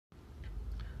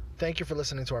Thank you for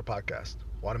listening to our podcast.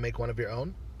 Want to make one of your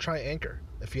own? Try Anchor.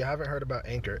 If you haven't heard about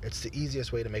Anchor, it's the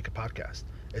easiest way to make a podcast.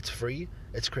 It's free.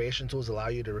 Its creation tools allow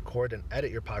you to record and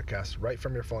edit your podcast right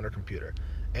from your phone or computer.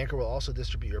 Anchor will also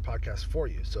distribute your podcast for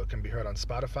you so it can be heard on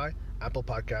Spotify, Apple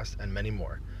Podcasts, and many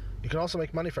more. You can also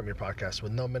make money from your podcast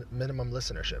with no minimum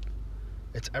listenership.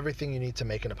 It's everything you need to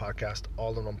make in a podcast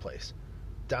all in one place.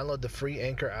 Download the free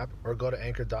Anchor app or go to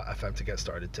anchor.fm to get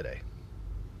started today.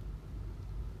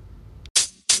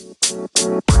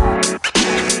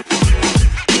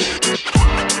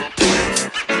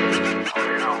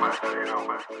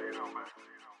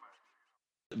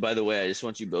 By the way, I just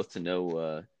want you both to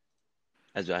know,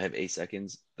 as I have 8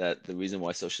 seconds, that the reason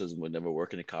why socialism would never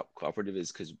work in a cooperative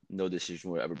is because no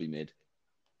decision would ever be made.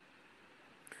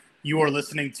 You are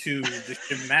listening to the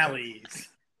Shimalies.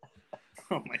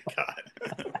 Oh my God.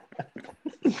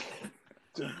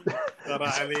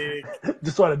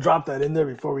 Just want to drop that in there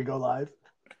before we go live.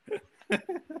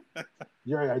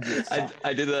 Your idea sucks.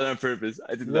 I did that on purpose.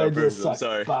 I'm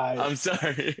sorry. Bye. I'm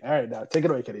sorry. All right, now take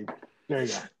it away, Kareem. There you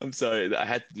go. I'm sorry. I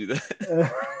had to do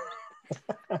that.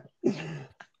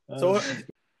 So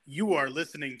you are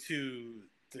listening to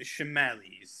the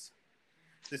Shimalies.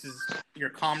 This is your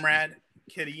comrade,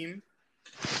 Kareem,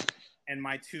 and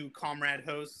my two comrade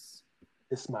hosts,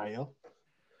 Ismail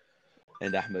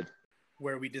and Ahmed,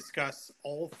 where we discuss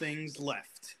all things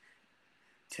left.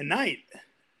 Tonight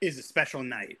is a special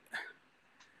night.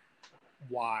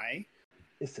 Why?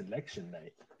 It's election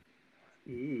night.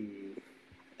 Ooh.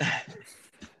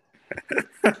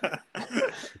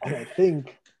 and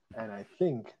I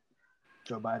think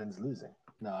Joe Biden's losing.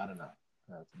 No, I don't know.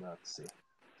 We'll have to see.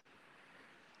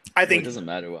 I think it doesn't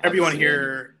matter. Everyone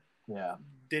here yeah.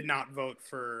 did not vote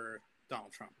for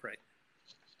Donald Trump, right?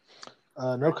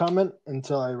 No comment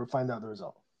until I find out the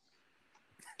result.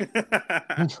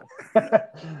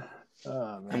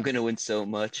 Oh, I'm gonna win so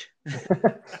much.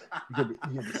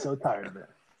 You'll be so tired of it.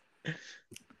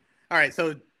 All right,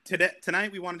 so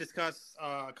tonight we want to discuss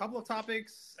a couple of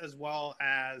topics as well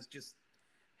as just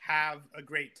have a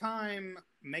great time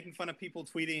making fun of people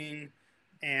tweeting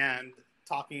and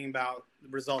talking about the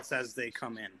results as they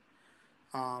come in.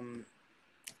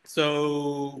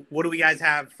 So what do we guys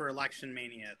have for Election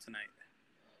Mania tonight?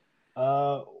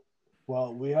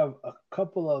 Well, we have a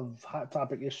couple of hot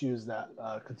topic issues that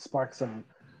could spark some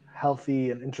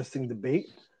healthy and interesting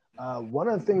debate. One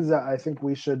of the things that I think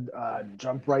we should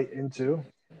jump right into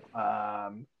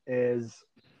is,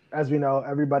 as we know,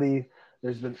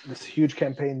 there's been this huge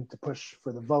campaign to push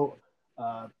for the vote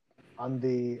in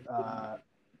the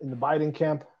Biden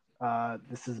camp.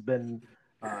 This has been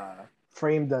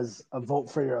framed as a vote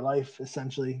for your life.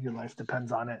 Essentially, your life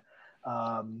depends on it.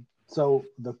 So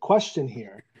the question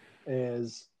here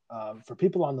is, for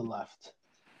people on the left,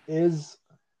 is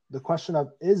the question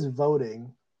of, is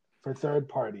voting for third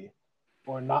party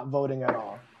or not voting at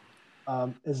all,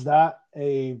 is that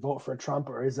a vote for Trump,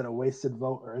 or is it a wasted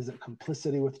vote, or is it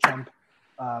complicity with Trump?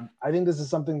 I think this is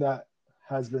something that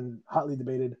has been hotly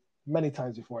debated many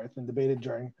times before. It's been debated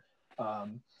during the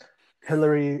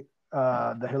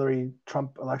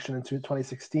Hillary-Trump election in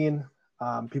 2016.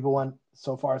 People went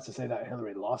so far as to say that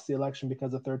Hillary lost the election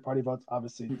because of third-party votes.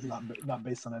 Obviously, it's not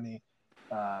based on any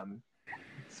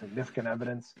significant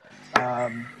evidence.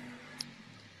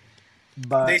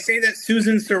 But they say that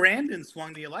Susan Sarandon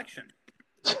swung the election.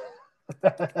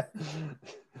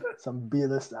 Some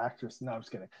B-list actress. No, I'm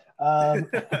just kidding.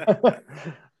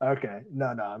 Okay, no,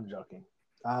 I'm joking.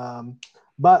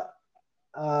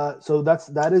 So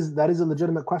that is a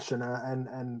legitimate question,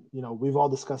 and we've all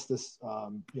discussed this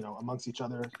amongst each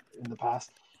other in the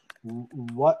past.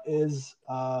 What is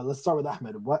let's start with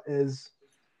Ahmed. What is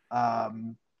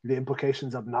the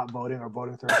implications of not voting or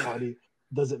voting third party?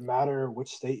 Does it matter which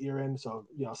state you're in? So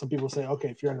some people say, okay,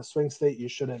 if you're in a swing state, you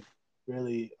shouldn't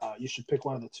really. You should pick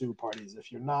one of the two parties.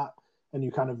 If you're not, and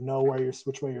you kind of know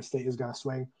which way your state is going to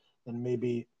swing, then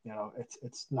maybe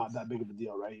it's not that big of a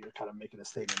deal, right? You're kind of making a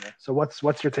statement there. So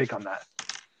what's your take on that?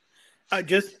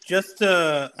 You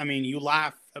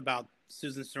laugh about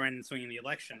Susan Sarandon swinging the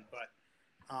election, but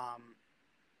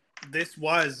this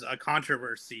was a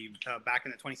controversy back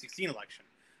in the 2016 election.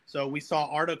 So we saw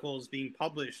articles being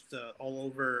published all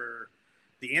over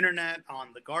the internet,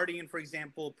 on The Guardian, for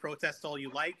example, protest all you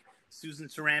like, Susan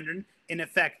Sarandon. In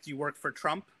effect, you work for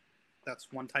Trump. That's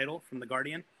one title from The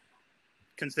Guardian.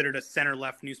 Considered a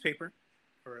center-left newspaper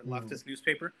or a leftist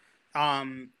newspaper.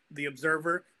 The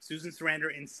Observer, Susan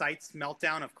Sarandon incites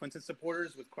meltdown of Clinton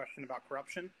supporters with question about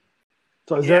corruption.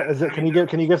 So can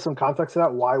you give some context to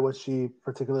that? Why was she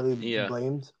particularly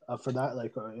blamed for that?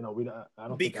 I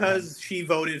don't because she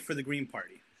voted for the Green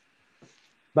Party.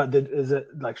 But is it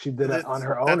like she did it on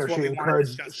her own, That's or what she we want to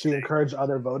discuss today. encouraged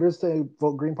other voters to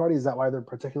vote Green Party? Is that why they're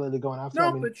particularly going after?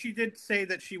 No, but she did say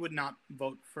that she would not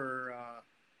vote for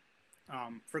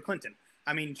Clinton.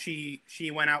 I mean, she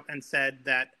went out and said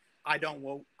that I don't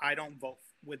vote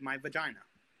with my vagina,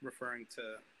 referring to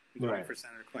voting for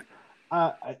Senator Clinton.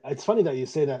 It's funny that you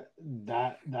say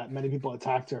that many people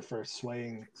attacked her for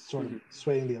swaying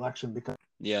the election, because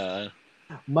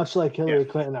much like Hillary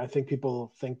Clinton, I think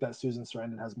people think that Susan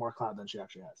Sarandon has more clout than she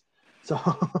actually has. So,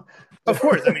 of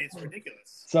course, I mean, it's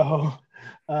ridiculous. So,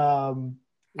 I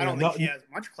don't think she has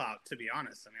much clout, to be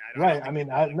honest. I mean,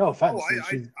 no offense.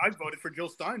 I voted for Jill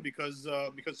Stein because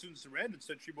Susan Sarandon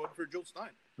said she voted for Jill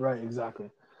Stein. Right, exactly.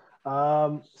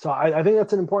 So I think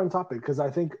that's an important topic, because I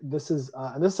think this is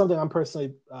and this is something I'm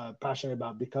personally passionate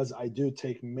about, because I do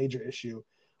take major issue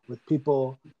with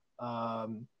people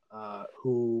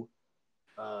who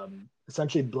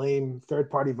essentially blame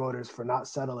third-party voters for not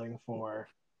settling for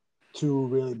two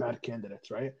really bad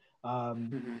candidates, right?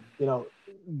 You know,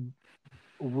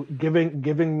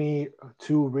 giving me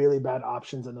two really bad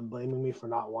options and then blaming me for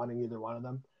not wanting either one of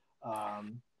them,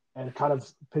 and kind of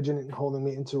pigeonholing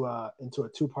me into a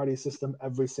two-party system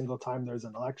every single time there's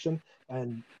an election.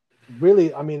 And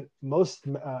really, I mean,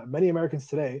 many Americans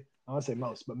today, I want to say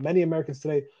most, but many Americans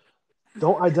today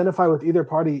don't identify with either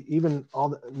party,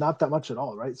 not that much at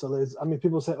all, right? So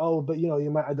people say, oh, but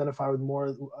you might identify with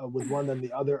more with one than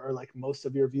the other, or like most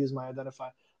of your views might identify.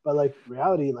 But like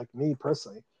reality, like me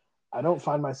personally, I don't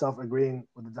find myself agreeing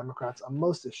with the Democrats on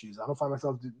most issues. I don't find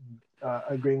myself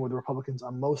agreeing with the Republicans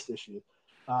on most issues.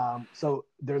 So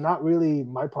they're not really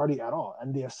my party at all.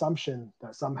 And the assumption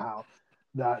that somehow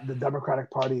that the Democratic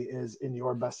Party is in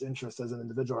your best interest as an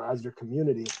individual or as your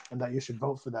community, and that you should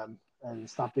vote for them and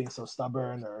stop being so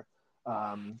stubborn or,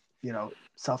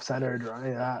 self-centered or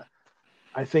any of that,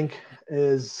 I think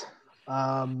is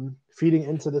feeding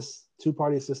into this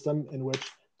two-party system in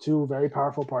which two very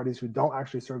powerful parties who don't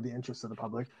actually serve the interests of the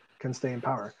public can stay in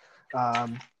power.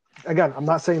 Again, I'm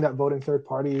not saying that voting third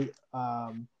party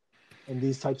in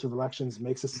these types of elections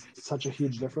makes such a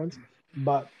huge difference,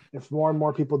 but if more and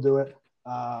more people do it,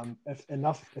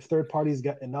 if third parties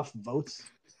get enough votes,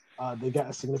 they get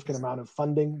a significant amount of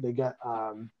funding, they get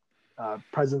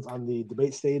presence on the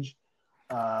debate stage,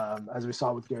 as we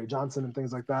saw with Gary Johnson and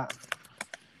things like that.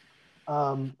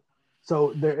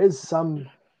 So there is some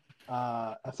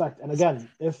effect. And again,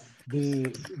 if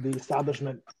the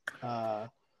establishment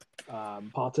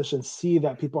politicians see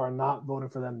that people are not voting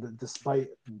for them despite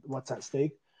what's at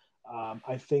stake,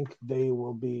 I think they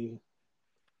will be,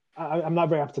 I'm not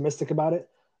very optimistic about it,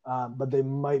 but they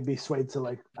might be swayed to,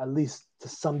 like, at least to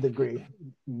some degree,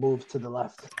 move to the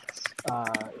left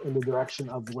in the direction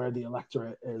of where the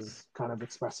electorate is kind of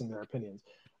expressing their opinions.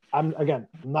 I'm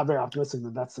not very optimistic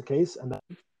that that's the case, and that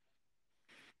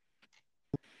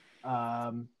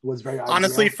was very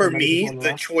honestly for me.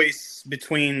 The choice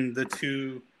between the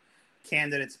two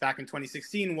candidates back in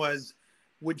 2016 was: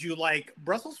 would you like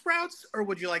Brussels sprouts or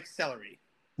would you like celery?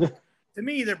 To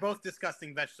me, they're both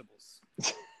disgusting vegetables,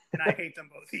 and I hate them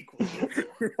both equally.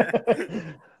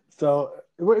 So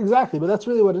exactly, but that's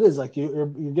really what it is. Like you're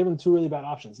given two really bad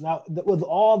options. Now, with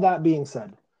all that being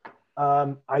said,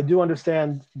 I do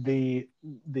understand the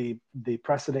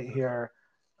precedent here,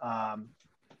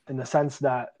 in the sense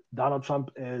that Donald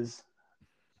Trump is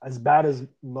as bad as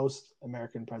most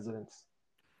American presidents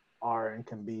are and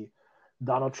can be.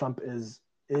 Donald Trump is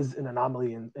an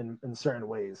anomaly in certain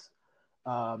ways.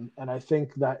 And I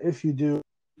think that if you do,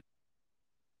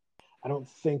 I don't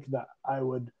think that I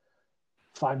would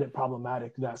find it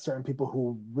problematic that certain people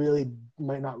who really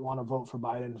might not want to vote for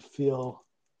Biden feel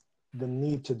the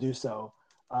need to do so,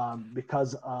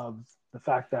 because of the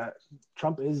fact that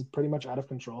Trump is pretty much out of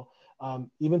control.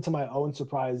 Even to my own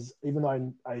surprise, even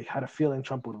though I had a feeling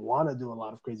Trump would want to do a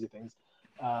lot of crazy things,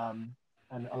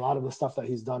 and a lot of the stuff that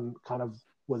he's done kind of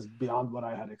was beyond what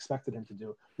I had expected him to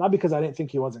do. Not because I didn't think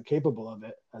he wasn't capable of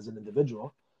it as an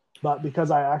individual, but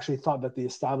because I actually thought that the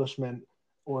establishment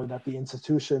or that the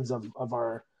institutions of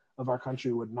our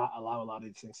country would not allow a lot of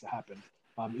these things to happen,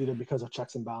 either because of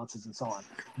checks and balances and so on.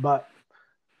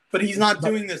 But he's not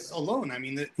doing this alone. I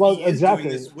mean, he is doing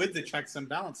this with the checks and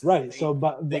balances. Right.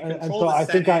 I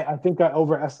think I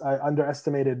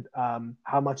underestimated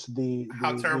how much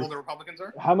how terrible the Republicans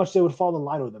are. How much they would fall in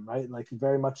line with them, right? Like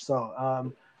very much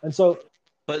so.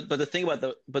 But the thing about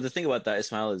that,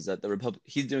 Ismail, is that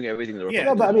he's doing everything the Republicans.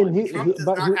 Yeah, but I mean, Trump does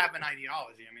not have an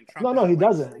ideology. I mean, Trump he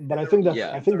doesn't. But I think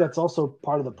that's also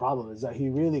part of the problem, is that he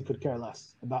really could care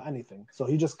less about anything. So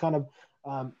he just kind of,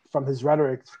 from his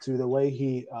rhetoric to the way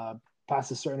he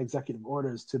passes certain executive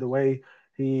orders to the way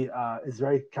He is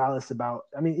very callous about.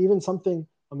 I mean, even something.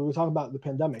 I mean, we talk about the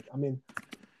pandemic. I mean,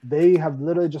 they have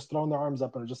literally just thrown their arms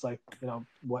up and are just like,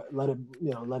 what? Let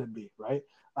it be, right?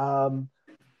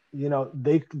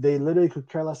 They literally could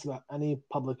care less about any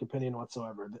public opinion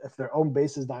whatsoever. If their own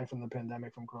base is dying from the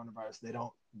pandemic, from coronavirus, they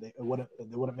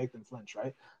wouldn't make them flinch,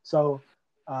 right? So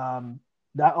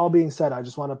that all being said, I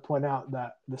just want to point out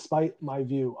that despite my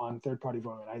view on third party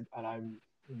voting,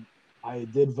 I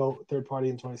did vote third party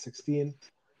in 2016.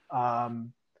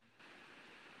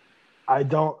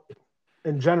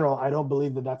 In general, I don't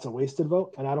believe that that's a wasted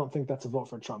vote, and I don't think that's a vote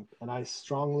for Trump. And I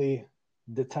strongly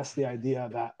detest the idea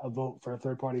that a vote for a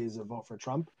third party is a vote for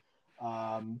Trump.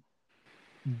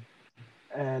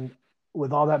 And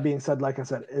with all that being said, like I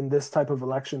said, in this type of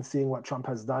election, seeing what Trump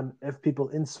has done, if people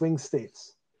in swing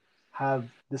states have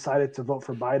decided to vote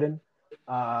for Biden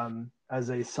as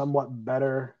a somewhat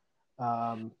better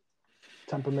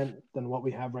temperament than what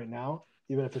we have right now,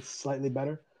 even if it's slightly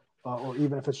better, or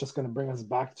even if it's just going to bring us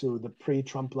back to the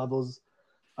pre-Trump levels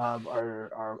of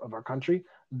our country,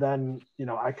 then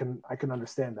I can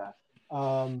understand that.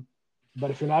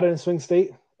 But if you're not in a swing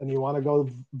state and you want to go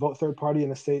vote third party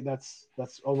in a state that's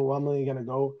overwhelmingly going to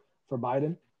go for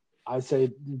Biden, I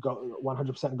say go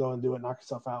 100% go and do it. Knock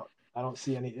yourself out. I don't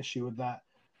see any issue with that.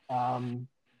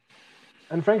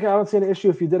 And frankly, I don't see any issue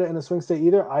if you did it in a swing state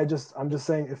either. I'm just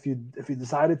saying if you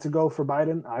decided to go for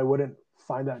Biden, I wouldn't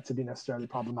find that to be necessarily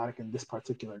problematic in this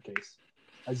particular case,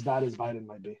 as bad as Biden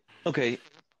might be. Okay,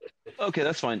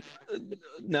 that's fine.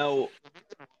 Now,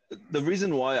 the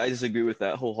reason why I disagree with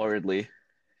that wholeheartedly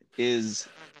is,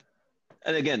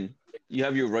 and again, you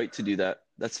have your right to do that.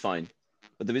 That's fine.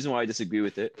 But the reason why I disagree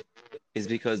with it is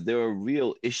because there are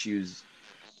real issues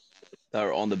that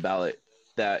are on the ballot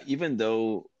that, even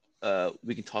though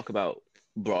we can talk about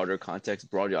broader context,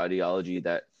 broader ideology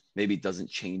that maybe doesn't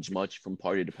change much from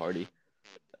party to party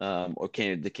or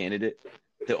candidate to candidate,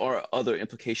 there are other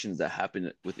implications that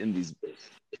happen within these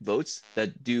votes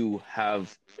that do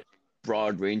have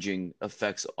broad-ranging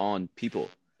effects on people.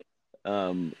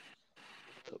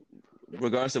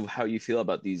 Regardless of how you feel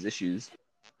about these issues,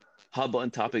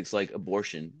 hot-button topics like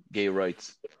abortion, gay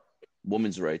rights,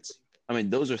 women's rights, I mean,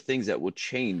 those are things that will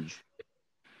change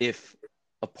if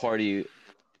a party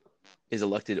is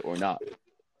elected or not.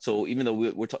 So even though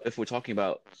if we're talking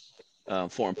about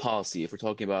foreign policy, if we're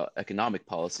talking about economic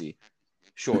policy,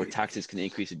 sure, taxes can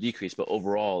increase or decrease, but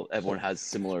overall, everyone has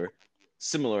similar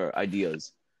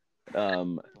ideas.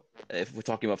 If we're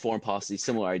talking about foreign policy,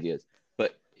 similar ideas.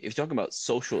 But if you're talking about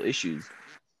social issues,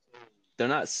 they're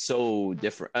not so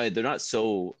different. They're not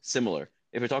so similar.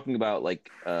 If we're talking about like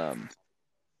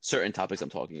certain topics I'm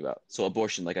talking about, so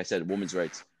abortion, like I said, women's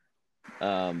rights.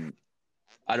 I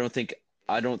don't think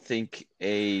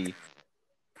a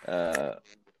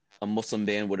Muslim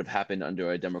ban would have happened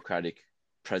under a Democratic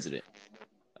president.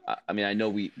 I mean, I know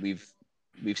we've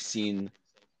seen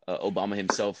Obama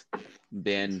himself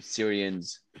ban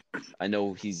Syrians. I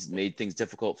know he's made things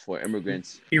difficult for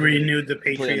immigrants. He renewed the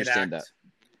Patriot Act. That.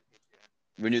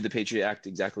 Renewed the Patriot Act,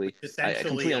 exactly. I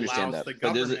completely understand that. The but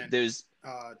government there's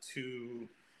to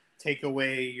take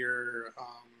away your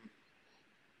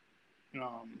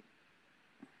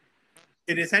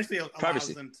it essentially allows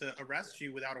privacy. them to arrest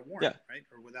you without a warrant, right?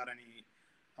 Or without any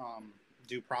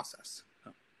due process.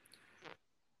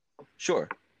 Sure.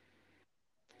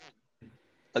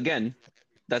 Again,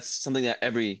 that's something that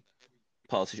every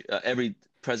politician, every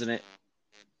president,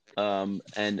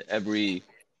 and every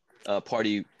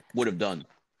party would have done.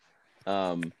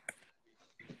 But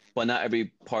not every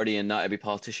party and not every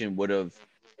politician would have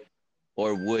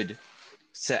or would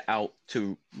set out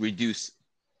to reduce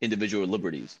individual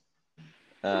liberties.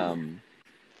 So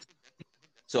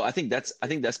I think that's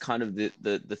kind of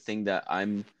the thing that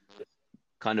I'm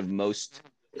kind of most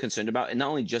concerned about, and not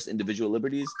only just individual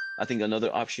liberties. I think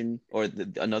another option or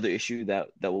another issue that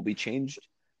will be changed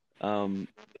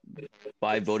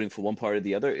by voting for one part or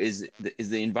the other is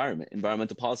the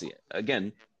environmental policy.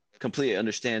 Again, completely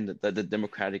understand that the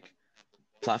Democratic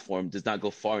platform does not go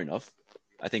far enough.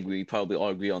 I think we probably all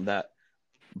agree on that.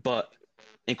 But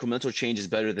incremental change is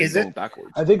better than going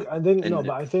backwards. I think I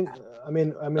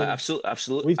mean,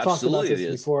 absolutely. We've talked about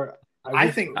this before.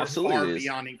 I think we're far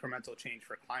beyond incremental change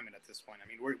for climate at this point. I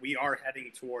mean, we are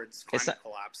heading towards climate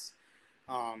collapse.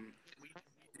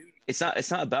 It's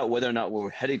not about whether or not we're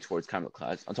heading towards climate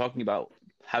collapse. I'm talking about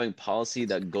having policy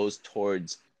that goes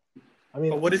towards.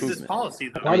 But what is this policy,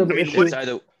 though? Part of the issue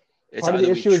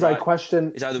is I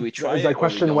question. It's either we try. Is I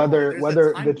question whether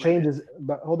the change is.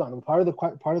 But hold on. Part of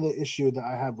the issue that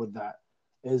I have with that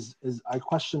is I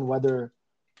question whether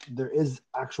there is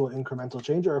actual incremental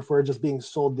change, or if we're just being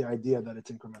sold the idea that it's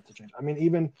incremental change. I mean,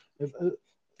 even if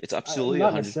It's absolutely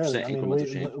not 100% necessarily. I mean,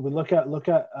 incremental change. we look at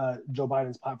Joe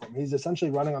Biden's platform. He's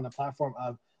essentially running on the platform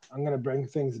of I'm going to bring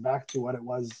things back to what it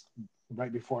was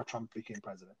right before Trump became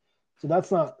president. So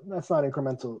that's not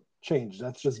incremental change.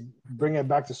 That's just bring it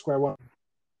back to square one.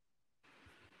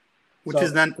 Which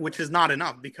is not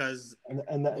enough, because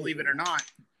believe it or not,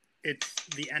 it's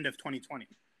the end of 2020.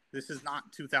 This is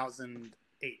not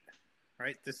 2008,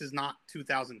 right? This is not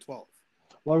 2012.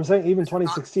 Well, I'm saying even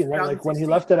 2016, right? Like when he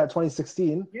left it at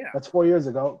 2016, that's 4 years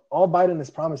ago. All Biden is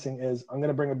promising is I'm going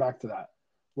to bring it back to that,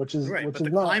 which is right. Which but is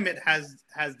the not, climate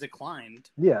has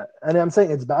declined. Yeah, and I'm saying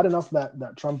it's bad enough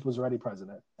that Trump was already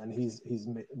president and he's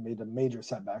made a major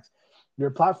setbacks.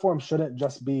 Your platform shouldn't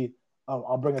just be, oh,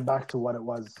 I'll bring it back to what it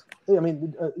was. I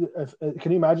mean,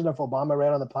 can you imagine if Obama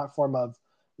ran on the platform of,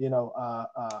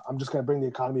 I'm just going to bring the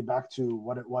economy back to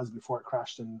what it was before it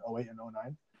crashed in 08 and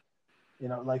 09?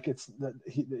 Like it's that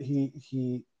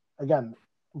he again,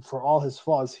 for all his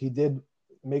flaws, he did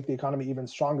make the economy even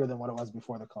stronger than what it was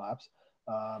before the collapse.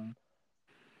 And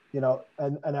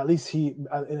at least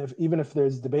even if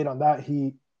there's debate on that,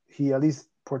 he at least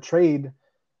portrayed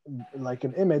like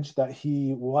an image that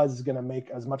he was going to make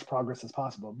as much progress as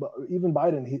possible. But even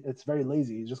Biden, it's very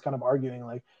lazy. He's just kind of arguing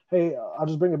like, hey, I'll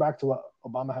just bring it back to what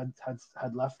Obama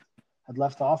had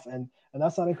left off, and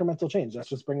that's not incremental change. That's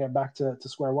just bringing it back to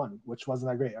square one, which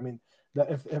wasn't that great. I mean,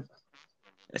 if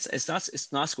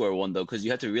it's not square one though, because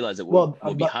you have to realize that we're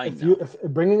behind now. If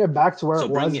bringing it back to where it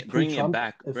was bringing it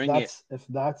back,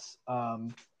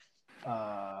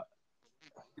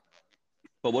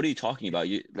 But what are you talking about?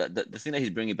 The thing that he's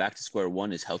bringing back to square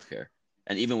one is healthcare,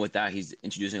 and even with that, he's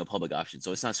introducing a public option.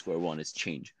 So it's not square one; it's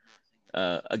change.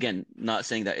 Again, not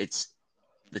saying that it's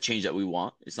the change that we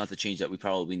want. It's not the change that we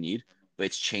probably need, but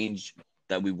it's change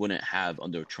that we wouldn't have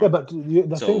under Trump. Yeah, but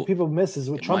the thing people miss is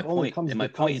with Trump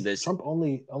Trump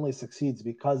only succeeds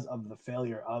because of the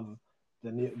failure of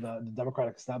the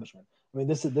Democratic establishment. I mean,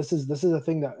 this is a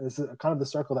thing that is kind of the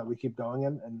circle that we keep going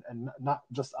in, and not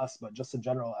just us, but just in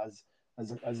general as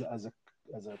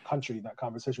a country, that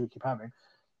conversation we keep having.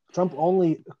 Trump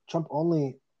only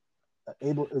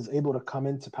is able to come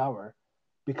into power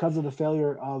because of the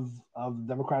failure of the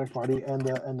Democratic Party and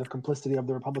the complicity of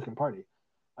the Republican Party.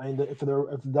 I mean, if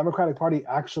the Democratic Party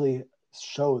actually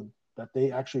showed that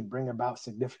they actually bring about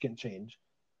significant change,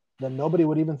 then nobody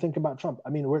would even think about Trump. I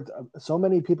mean, so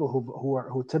many people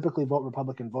who typically vote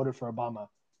Republican voted for Obama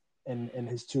in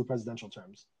his two presidential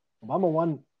terms. Obama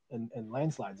won in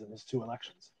landslides in his two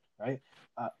elections, right?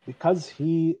 Because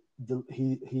he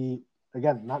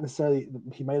again, not necessarily,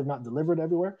 he might have not delivered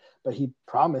everywhere, but he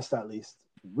promised at least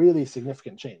really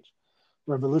significant change.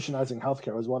 Revolutionizing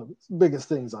healthcare was one of his biggest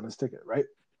things on his ticket, right?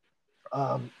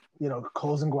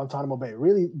 Closing Guantanamo Bay,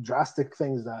 really drastic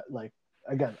things that, like,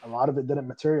 again, a lot of it didn't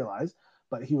materialize,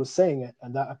 but he was saying it,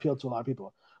 and that appealed to a lot of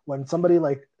people. When somebody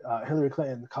like Hillary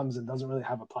Clinton comes and doesn't really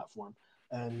have a platform,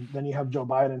 and then you have Joe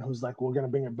Biden, who's like, we're going to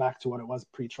bring it back to what it was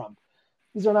pre-Trump.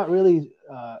 These are not really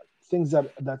things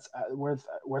that's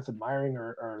worth admiring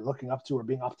or looking up to or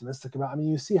being optimistic about. I mean,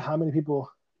 you see how many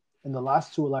people in the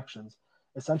last two elections,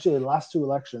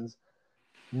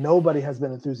 nobody has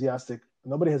been enthusiastic.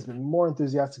 Nobody has been more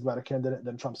enthusiastic about a candidate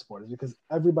than Trump supporters, because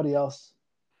everybody else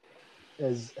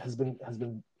has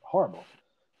been horrible.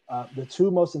 The two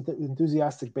most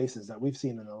enthusiastic bases that we've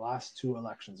seen in the last two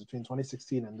elections, between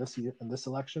 2016 and this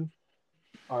election,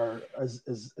 are as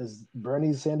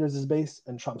Bernie Sanders' base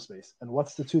and Trump's base. And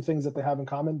what's the two things that they have in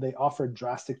common? They offer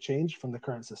drastic change from the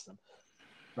current system,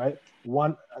 right?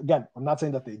 One, again, I'm not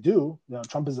saying that they do.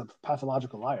 Trump is a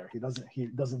pathological liar. He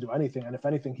doesn't do anything, and if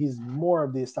anything, he's more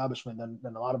of the establishment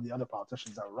than a lot of the other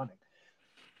politicians that are running.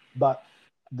 But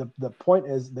the point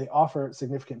is, they offer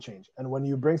significant change. And when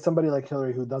you bring somebody like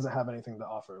Hillary who doesn't have anything to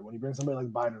offer, when you bring somebody like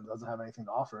Biden who doesn't have anything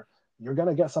to offer, you're going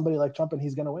to get somebody like Trump and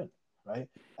he's going to win, right?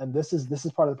 And this is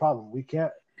part of the problem. We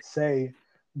can't say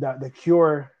that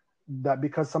that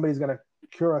because somebody's going to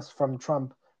cure us from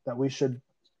Trump, that we should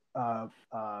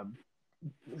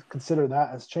consider that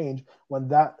as change, when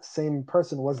that same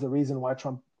person was the reason why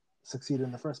Trump succeeded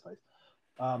in the first place.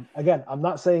 Again, I'm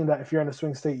not saying that if you're in a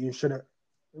swing state, you shouldn't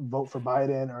vote for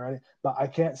Biden or any, but I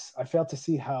fail to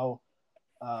see how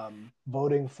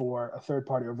voting for a third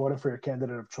party or voting for your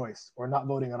candidate of choice, or not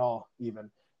voting at all,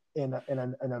 even in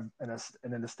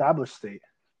an established state,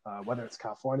 whether it's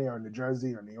California or New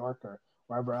Jersey or New York or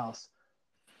wherever else,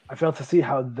 I fail to see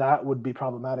how that would be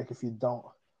problematic if you don't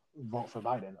vote for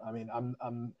Biden. I mean,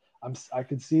 I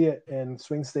could see it in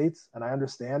swing states, and I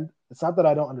understand. It's not that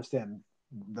I don't understand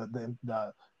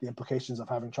the implications of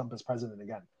having Trump as president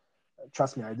again.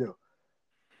 Trust me, I do.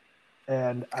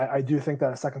 And I do think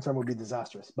that a second term would be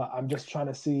disastrous. But I'm just trying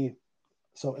to see.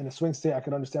 So in a swing state, I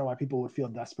can understand why people would feel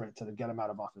desperate to get him out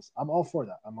of office. I'm all for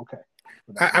that. I'm okay.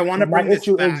 I want to bring my this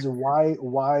issue back. is why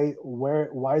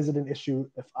is it an issue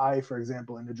if I, for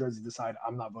example, in New Jersey decide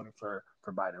I'm not voting for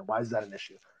Biden? Why is that an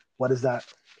issue? What is that?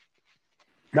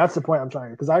 That's the point I'm trying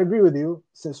to, because I agree with you.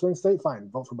 Since swing state, fine,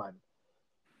 vote for Biden.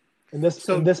 In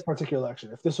this particular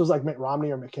election, if this was like Mitt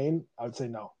Romney or McCain, I would say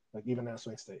no. Like even in a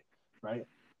swing state, right?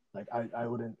 Like I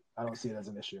don't see it as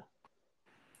an issue.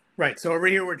 Right. So over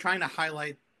here, we're trying to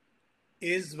highlight: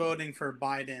 is voting for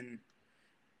Biden,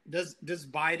 does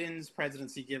Biden's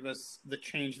presidency give us the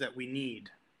change that we need,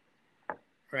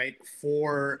 right,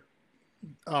 for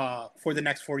the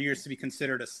next 4 years to be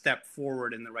considered a step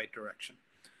forward in the right direction?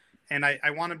 And I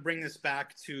want to bring this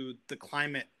back to the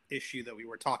climate issue that we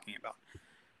were talking about,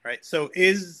 right? So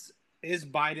is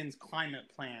Biden's climate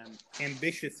plan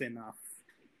ambitious enough,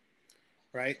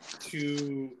 right,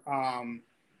 to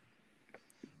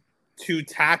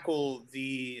tackle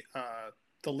the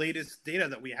latest data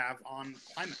that we have on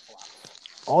climate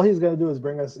collapse? All he's going to do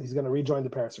is he's going to rejoin the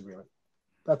Paris Agreement.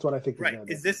 That's what I think he's going to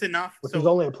do. Is this enough? Which is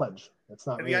only a pledge. It's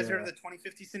not. Have you guys heard of the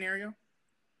 2050 scenario?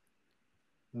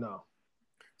 No.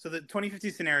 So the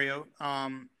 2050 scenario,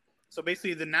 so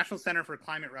basically the National Center for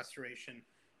Climate Restoration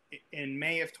in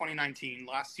May of 2019,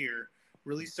 last year,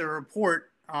 released a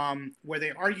report where they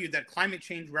argued that climate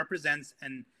change represents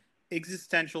an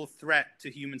existential threat to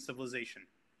human civilization.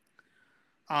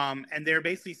 And they're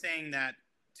basically saying that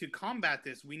to combat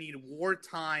this, we need a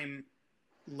wartime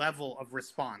level of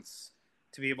response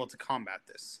to be able to combat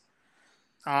this.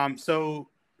 So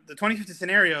the 2050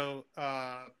 scenario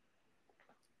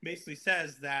basically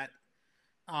says that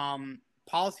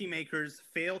policymakers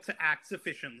fail to act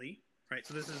sufficiently, right?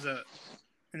 So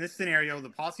in this scenario, the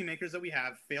policymakers that we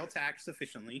have fail to act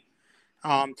sufficiently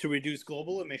to reduce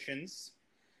global emissions,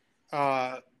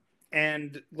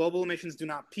 and global emissions do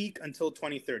not peak until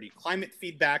 2030. Climate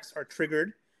feedbacks are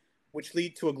triggered, which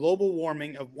lead to a global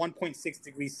warming of 1.6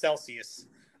 degrees Celsius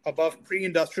above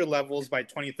pre-industrial levels by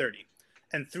 2030,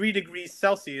 and 3 degrees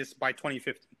Celsius by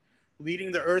 2050,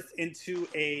 leading the Earth into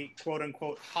a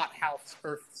quote-unquote hothouse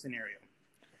Earth scenario.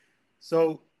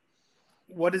 So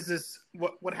what is this?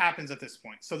 What happens at this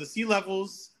point? So the sea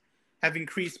levels have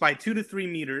increased by 2 to 3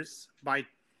 meters by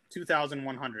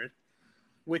 2100,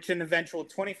 which an eventual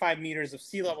 25 meters of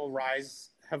sea level rise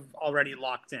have already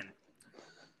locked in.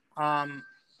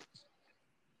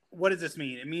 What does this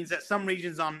mean? It means that some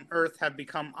regions on Earth have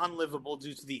become unlivable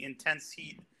due to the intense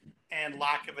heat and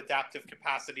lack of adaptive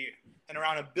capacity, and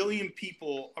around 1 billion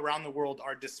people around the world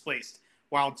are displaced,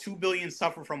 while 2 billion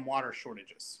suffer from water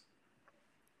shortages.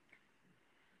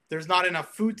 There's not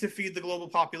enough food to feed the global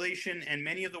population, and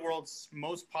many of the world's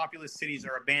most populous cities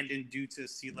are abandoned due to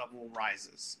sea level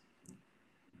rises.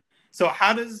 So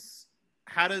how does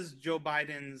Joe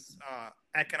Biden's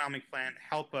economic plan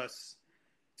help us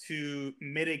to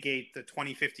mitigate the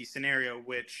 2050 scenario,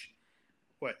 which,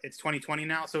 it's 2020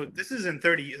 now? So this is in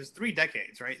 3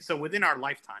 decades, right? So within our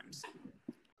lifetimes.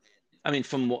 I mean,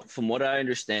 from what I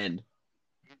understand,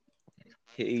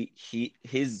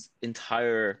 his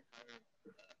entire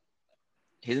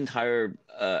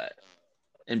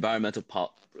environmental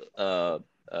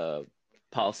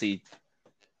policy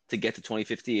to get to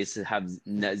 2050 is to have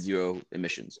net zero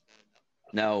emissions.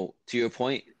 Now, to your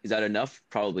point, is that enough?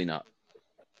 Probably not.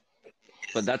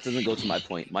 But that doesn't go to my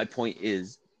point. My point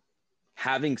is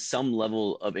having some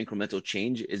level of incremental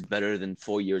change is better than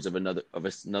 4 years of another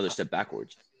step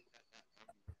backwards.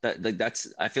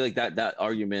 I feel like that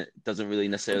argument doesn't really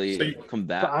necessarily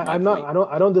combat. I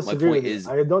don't disagree with you.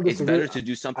 I don't disagree. It's better to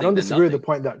do something. I don't disagree with the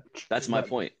point that. That's my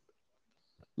point.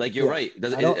 Like you're right.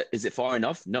 Is it far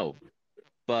enough? No.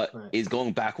 But is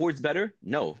going backwards better?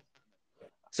 No.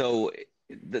 So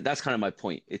that's kind of my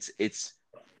point. Is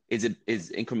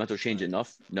incremental change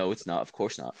enough? No, it's not. Of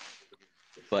course not.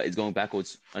 But is going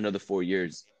backwards another 4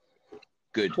 years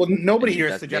good? Well, nobody here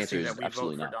is suggesting that we vote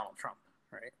for Donald Trump,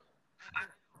 right?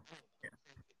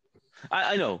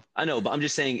 I know, but I'm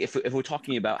just saying if we're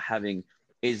talking about having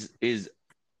is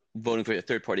voting for a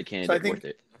third party candidate worth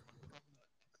it?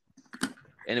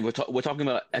 And we're talking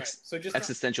about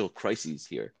existential crises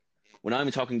here. We're not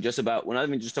even talking just about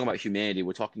humanity.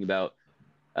 We're talking about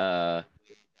the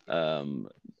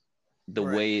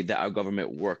way that our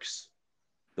government works,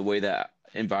 the way that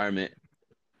the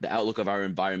outlook of our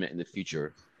environment in the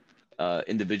future,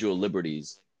 individual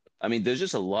liberties. I mean, there's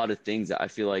just a lot of things that I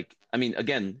feel like. I mean,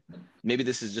 again, maybe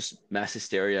this is just mass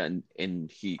hysteria,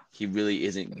 and he really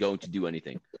isn't going to do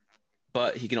anything.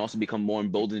 But he can also become more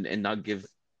emboldened and not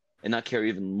care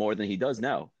even more than he does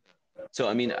now. So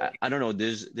I mean, I don't know.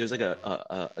 There's like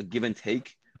a give and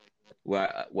take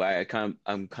where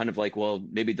I'm kind of like, well,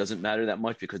 maybe it doesn't matter that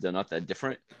much because they're not that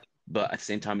different. But at the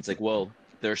same time, it's like, well,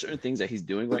 there are certain things that he's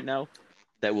doing right now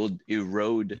that will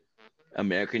erode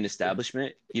American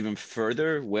establishment even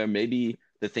further, where maybe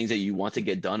the things that you want to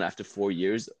get done after 4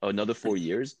 years, another 4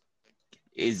 years,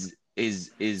 is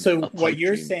So a what pipe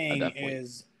you're dream at saying that point.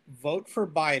 is vote for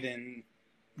Biden,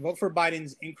 vote for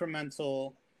Biden's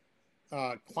incremental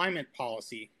climate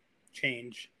policy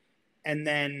change, and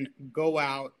then go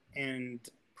out and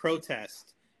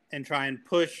protest and try and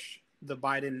push the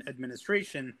Biden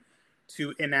administration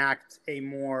to enact a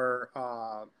more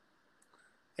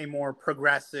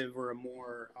progressive or a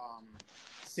more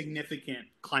significant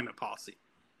climate policy.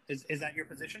 Is that your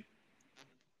position?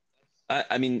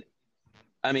 I mean,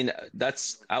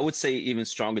 that's I would say even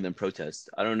stronger than protest.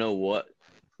 I don't know what's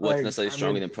Like, necessarily I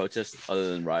stronger mean, than protest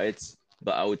other than riots,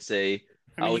 but I I mean, would say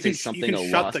you something can a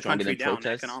shut lot the stronger country than down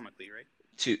protest economically, right?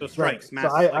 to So right. strikes, So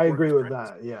mass I like agree worker with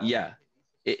strikes. that. Yeah. yeah.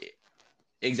 It,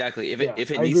 exactly. Yeah.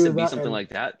 If it I needs agree to with be that. something And like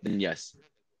that, then yes.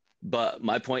 But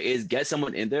my point is get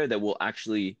someone in there that will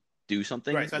actually do Right.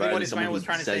 something So I think rather what than someone Ismail who was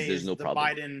trying to says say there's is no the problem.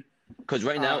 Biden Because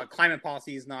right now, climate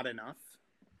policy is not enough,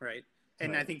 right?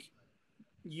 And I right. think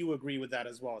you agree with that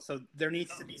as well. So there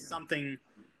needs to be something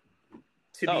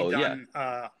to be oh yeah,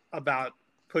 done about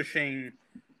pushing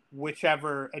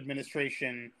whichever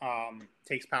administration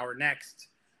takes power next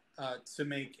to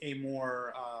make a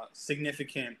more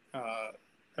significant uh,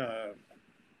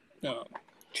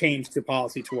 change to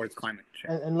policy towards climate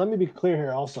change. And let me be clear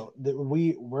here also that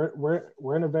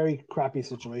we're in a very crappy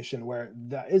situation where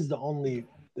this is the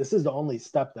only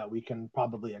step that we can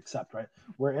probably accept, right?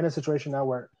 We're in a situation now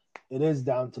where it is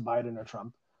down to Biden or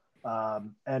Trump,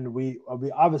 and we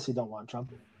obviously don't want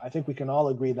Trump. I think we can all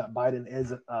agree that Biden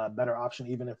is a better option,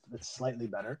 even if it's slightly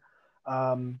better.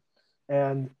 Um,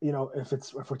 and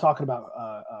if we're talking about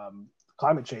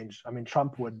climate change, I mean,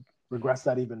 Trump would regress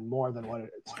that even more than what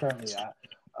it's currently at.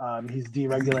 He's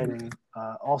deregulating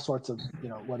all sorts of,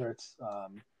 whether it's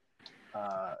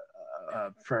uh,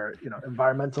 for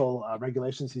environmental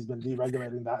regulations. He's been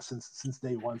deregulating that since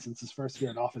day one, since his first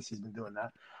year in office. He's been doing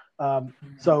that.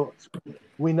 So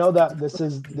we know that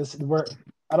this we're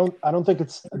I don't think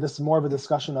this is more of a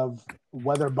discussion of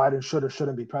whether Biden should or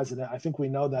shouldn't be president. I think we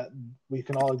know that we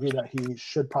can all agree that he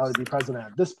should probably be president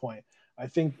at this point. I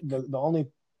think the only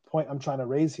point I'm trying to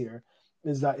raise here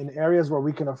is that in areas where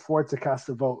we can afford to cast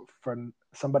a vote for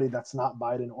somebody that's not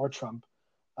Biden or Trump,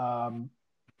 um,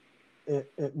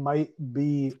 it might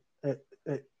be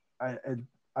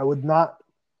I would not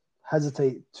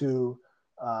hesitate to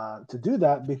do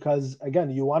that, because again,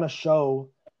 you want to show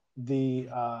the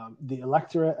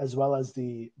electorate as well as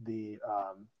the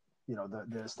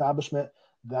establishment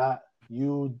that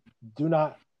you do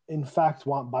not in fact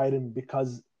want Biden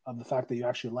because of the fact that you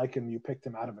actually like him, you picked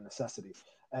him out of a necessity.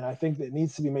 And I think that it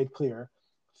needs to be made clear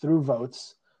through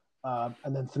votes,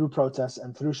 and then through protests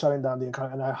and through shutting down the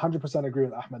economy. And I 100% agree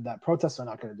with Ahmed that protests are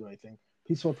not going to do anything.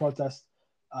 Peaceful protest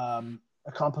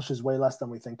accomplishes way less than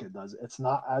we think it does. It's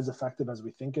not as effective as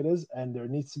we think it is, and there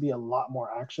needs to be a lot more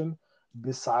action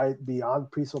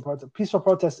beyond peaceful protest. Peaceful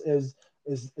protest is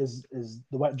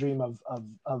the wet dream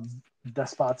of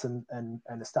despots and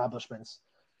establishments,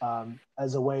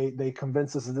 as a way they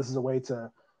convince us that this is a way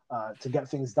to get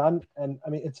things done. And I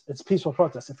mean, it's peaceful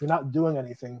protest. If you're not doing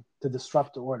anything to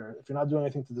disrupt the order, if you're not doing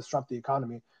anything to disrupt the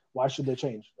economy, why should they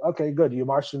change? Okay, good. You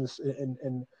marched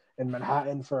in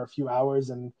Manhattan for a few hours,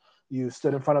 and you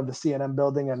stood in front of the CNN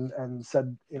building and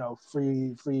said,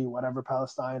 free whatever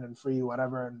Palestine and free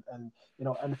whatever, and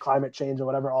end climate change or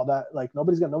whatever, all that. Like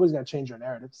nobody's gonna change your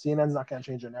narrative. CNN's not gonna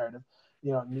change your narrative.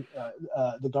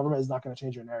 The government is not gonna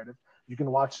change your narrative. You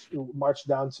can march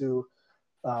down to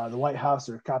the White House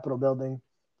or Capitol building.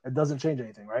 It doesn't change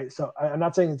anything, right? So I'm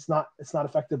not saying it's not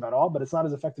effective at all, but it's not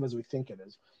as effective as we think it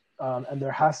is. And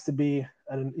there has to be,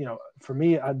 and for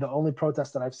me, the only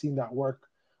protests that I've seen that work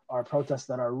are protests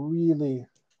that are really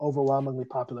overwhelmingly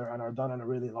popular and are done on a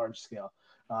really large scale.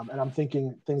 And I'm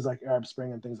thinking things like Arab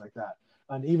Spring and things like that.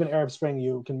 And even Arab Spring,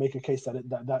 you can make a case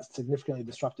that significantly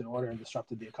disrupted order and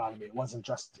disrupted the economy. It wasn't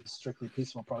just strictly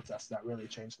peaceful protests that really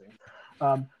changed things.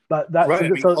 But that Right.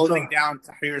 Closing down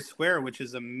Tahrir Square, which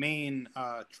is a main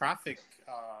traffic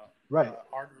right,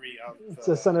 artery of it's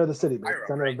the center of the city, Cairo,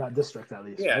 center right? of that district at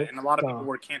least. Yeah, right? and a lot of people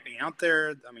were camping out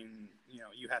there. I mean,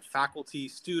 you had faculty,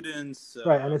 students.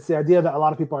 Right, and it's the idea that a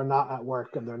lot of people are not at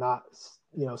work and they're not,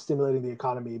 stimulating the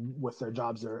economy with their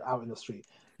jobs. They're out in the street.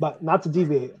 But not to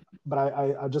deviate, but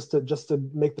I just to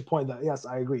make the point that yes,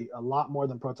 I agree. A lot more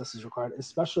than protest is required.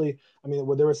 Especially, I mean,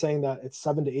 when they were saying that it's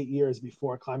 7 to 8 years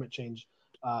before climate change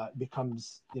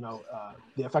becomes, the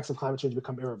effects of climate change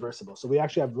become irreversible. So we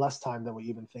actually have less time than we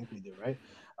even think we do, right?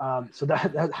 So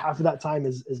that half of that time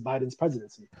is Biden's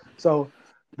presidency. So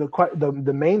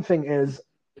the main thing is,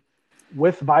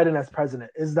 with Biden as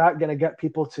president, is that going to get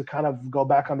people to kind of go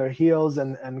back on their heels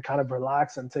and kind of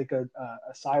relax and take a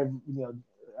sigh of,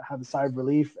 have a sigh of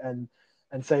relief and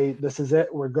say, this is it,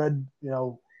 we're good,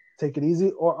 take it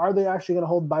easy? Or are they actually going to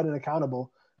hold Biden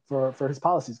accountable for his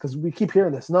policies? Because we keep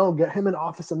hearing this, no, get him in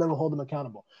office and then we'll hold him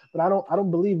accountable. But I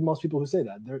don't believe most people who say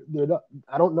that. They're not,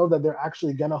 I don't know that they're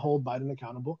actually going to hold Biden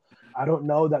accountable. I don't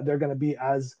know that they're going to be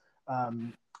as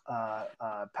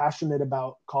passionate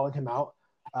about calling him out.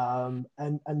 And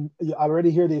I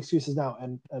already hear the excuses now,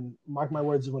 and mark my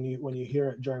words, when you hear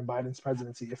it during Biden's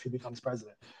presidency, if he becomes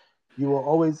president, you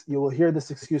will hear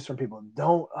this excuse from people: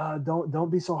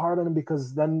 don't be so hard on him,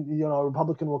 because then a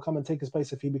Republican will come and take his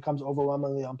place if he becomes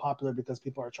overwhelmingly unpopular because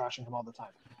people are trashing him all the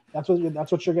time. That's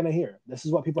what you're going to hear. This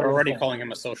is what people They're are already calling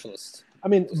him a socialist. I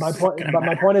mean, my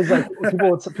point is, like,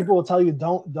 people will tell you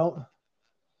don't.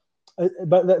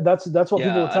 But that's what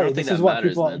people will tell you. This is what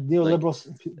people, neoliberals.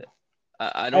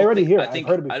 I already hear. I've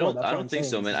heard it before. I don't think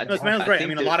so, man. No, Smile's right. I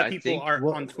mean, a lot of I people think- are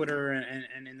on Twitter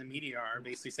and in the media are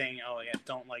basically saying, "Oh yeah,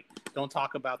 don't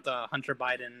talk about the Hunter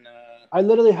Biden." I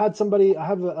literally had somebody. I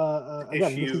have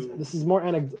again. Issue. This is more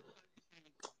anecdotal.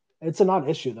 It's a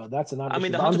non-issue though. That's a non-issue. I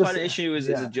mean, the But Hunter Biden issue is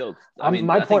a joke. I mean,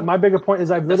 my bigger point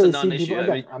is, I've that's a literally seen people.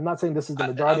 non-issue. Again, I'm not saying this is the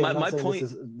majority. I'm not saying this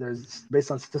is there's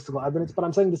based on statistical evidence, but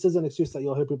I'm saying this is an excuse that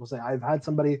you'll hear people say. I've had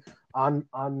somebody on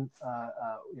a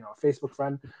Facebook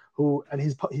friend who, and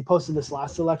he posted this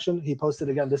last election. He posted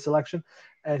again this election,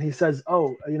 and he says,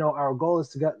 "Oh, our goal is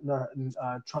to get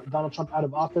Donald Trump out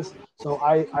of office. So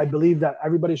I believe that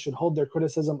everybody should hold their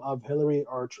criticism of Hillary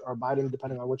or Biden,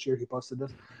 depending on which year he posted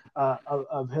this,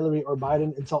 of Hillary or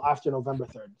Biden until after November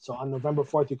 3rd. So on November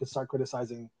 4th, you could start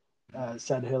criticizing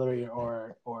said Hillary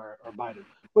or Biden,"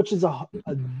 which is a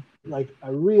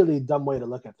really dumb way to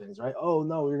look at things, right? Oh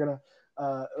no, you're gonna.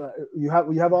 You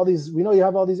have all these. We know you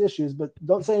have all these issues, but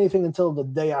don't say anything until the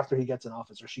day after he gets in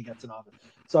office or she gets in office.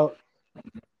 So,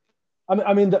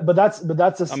 I mean, but that's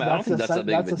a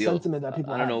sentiment that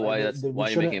people. I don't know why right? why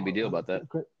you're making a big deal about that.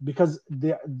 Because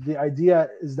the idea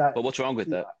is that. But what's wrong with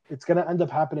that? It's going to end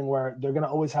up happening where they're going to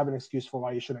always have an excuse for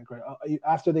why you shouldn't quit.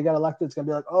 After they get elected, it's going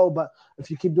to be like, oh, but if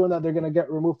you keep doing that, they're going to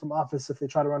get removed from office if they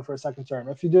try to run for a second term.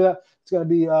 If you do that, it's going to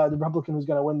be the Republican who's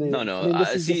going to win the. No. I mean,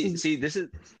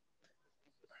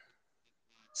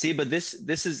 but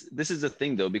this is the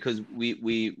thing though, because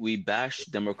we bash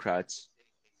Democrats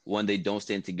when they don't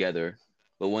stand together,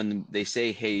 but when they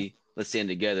say, hey, let's stand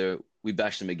together, we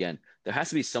bash them again. There has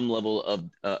to be some level of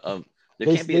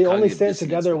they only stand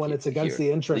together when it's against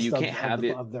the interest you can't have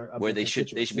it where they should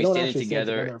be standing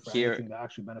together here that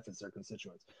actually benefits their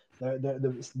constituents.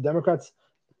 The Democrats.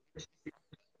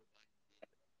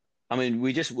 I mean,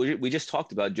 we just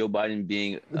talked about Joe Biden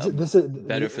being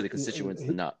better for the constituents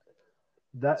than not.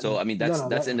 So I mean,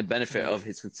 that's in the benefit of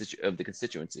the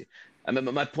constituency. I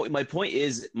mean, my point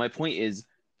is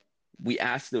we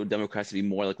ask the Democrats to be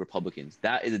more like Republicans.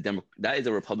 That is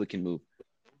a Republican move.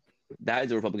 That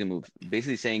is a Republican move.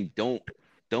 Basically saying don't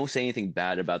say anything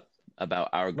bad about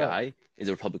our guy is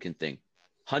a Republican thing.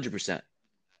 100%.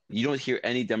 You don't hear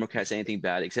any Democrats say anything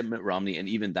bad except Mitt Romney, and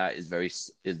even that is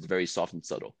very soft and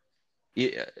subtle.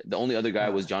 The only other guy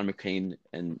was John McCain,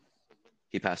 and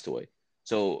he passed away.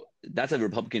 So that's a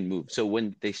Republican move. So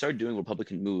when they start doing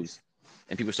Republican moves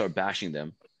and people start bashing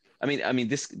them, I mean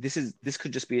this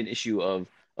could just be an issue of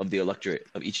the electorate,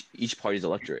 of each party's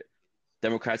electorate.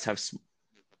 Democrats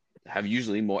have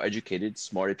usually more educated,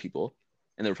 smarter people,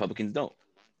 and the Republicans don't.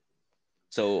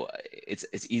 So it's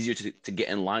easier to get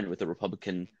in line with a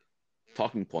Republican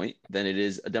talking point than it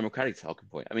is a Democratic talking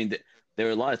point. I mean, there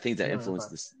are a lot of things that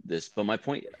influence this. But my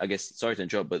point, I guess, sorry to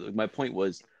interrupt, but my point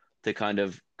was to kind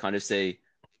of say,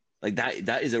 like,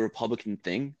 that is a Republican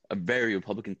thing, a very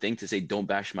Republican thing, to say don't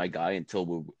bash my guy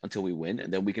until we win,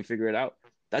 and then we can figure it out.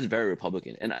 That's very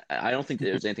Republican, and I don't think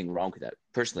there's anything wrong with that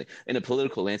personally in a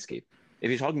political landscape.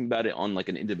 If you're talking about it on like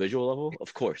an individual level,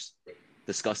 of course,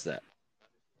 discuss that.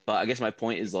 But I guess my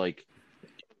point is, like,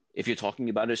 if you're talking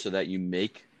about it so that you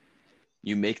make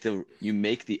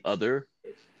the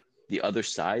other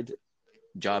side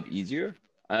job easier.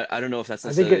 I don't know if that's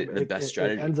necessarily the best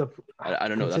strategy. It ends up I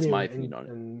don't know. That's my opinion on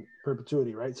it. In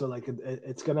perpetuity, right? So like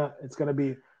it's gonna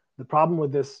be, the problem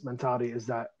with this mentality is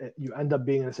that you end up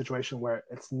being in a situation where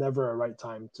it's never a right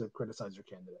time to criticize your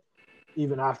candidate.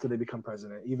 even after they become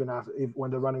president,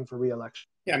 when they're running for re-election.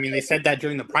 Yeah, I mean, they said that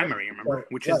during the primary, remember?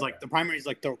 Which is right. like the primary is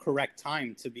like the correct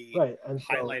time to be Right, and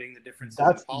so highlighting the differences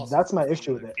in policy. that's my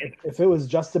issue with it. If it was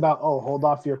just about, oh, hold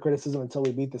off your criticism until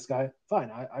we beat this guy,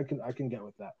 fine, I can get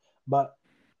with that. But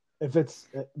if it's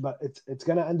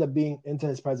going to end up being into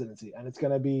his presidency, and it's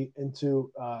going to be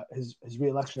into his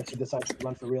re-election if he decides to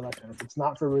run for re-election. If it's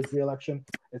not for his re-election,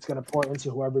 it's going to pour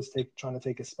into whoever's trying to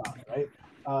take his spot, right?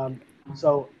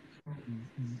 So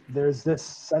there's this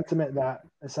sentiment that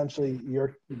essentially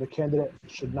the candidate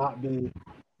should not be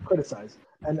criticized.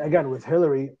 And again, with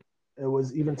Hillary, it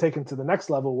was even taken to the next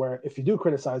level where if you do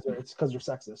criticize her, it's because you're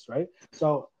sexist, right?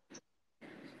 So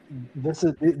this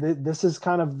is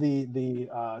kind of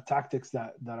the tactics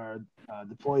that are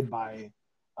deployed by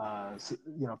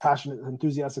passionate,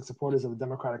 enthusiastic supporters of the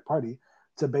Democratic Party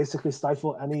to basically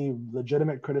stifle any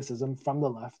legitimate criticism from the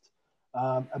left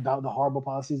about the horrible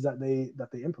policies that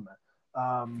they implement.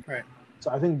 Right. So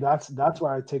I think that's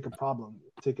where I take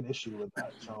an issue with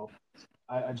that. So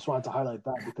I just wanted to highlight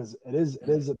that because it is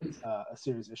a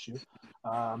serious issue.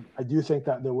 I do think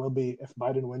that there will be, if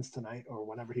Biden wins tonight or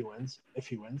whenever he wins, if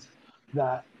he wins,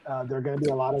 that there are going to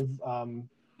be a lot of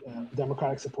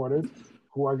Democratic supporters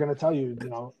who are going to tell you,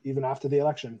 even after the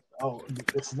election, oh,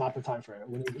 this is not the time for it.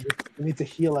 We need to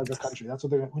heal as a country. That's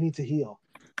what we need to heal.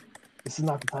 This is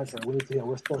not the time for it. We need to heal.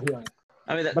 We're still healing.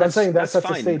 I mean, but I'm saying that sets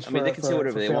fine. a stage I mean, they can say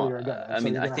whatever they want. Again. I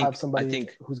mean, you're going to have somebody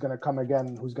who's going to come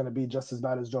again, who's going to be just as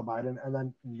bad as Joe Biden, and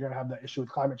then you're going to have that issue with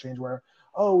climate change where,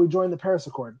 oh, we joined the Paris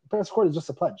Accord. The Paris Accord is just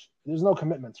a pledge. There's no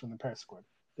commitments from the Paris Accord.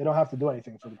 They don't have to do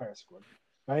anything for the Paris Accord,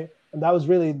 right? And that was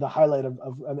really the highlight of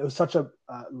and it was such a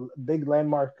big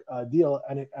landmark deal,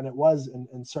 and it was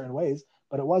in certain ways,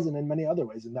 but it wasn't in many other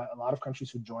ways. In that a lot of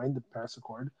countries who joined the Paris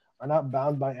Accord are not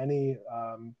bound by any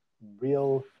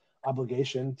real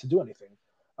obligation to do anything.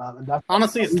 And that's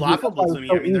honestly, it's laughable to me.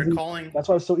 I mean, they're calling. That's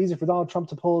why it's so easy for Donald Trump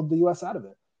to pull the U.S. out of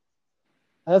it.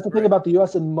 And that's the thing about the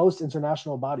U.S. and most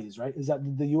international bodies, right? Is that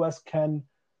the U.S. can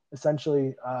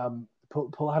essentially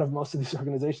pull out of most of these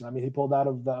organizations. I mean, he pulled out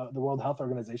of the World Health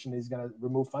Organization. He's going to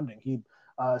remove funding. He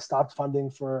stopped funding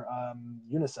for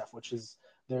UNICEF, which is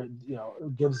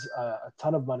gives a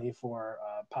ton of money for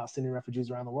Palestinian refugees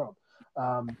around the world.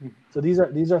 So these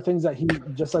are things that he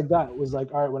just like that was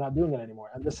like, all right, we're not doing it anymore.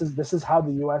 And this is how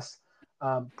the U.S.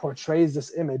 Portrays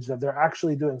this image that they're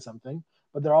actually doing something,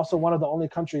 but they're also one of the only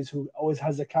countries who always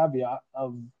has a caveat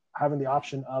of having the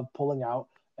option of pulling out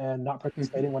and not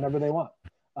participating whenever they want.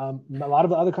 A lot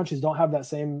of the other countries don't have that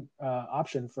same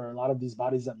option for a lot of these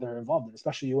bodies that they're involved in,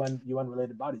 especially UN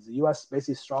related bodies. The U.S.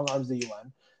 basically strong arms the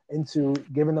UN into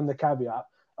giving them the caveat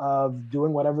of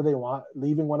doing whatever they want,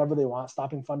 leaving whenever they want,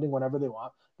 stopping funding whenever they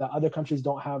want, that other countries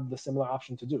don't have the similar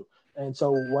option to do. And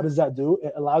so what does that do?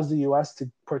 It allows the U.S. to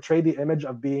portray the image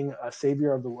of being a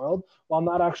savior of the world while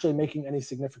not actually making any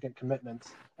significant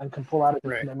commitments, and can pull out of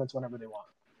commitments whenever they want.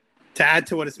 To add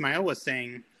to what Ismail was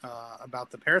saying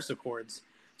about the Paris Accords,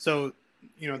 so,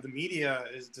 the media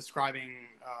is describing,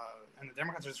 and the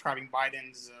Democrats are describing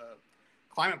Biden's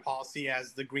climate policy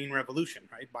as the Green Revolution,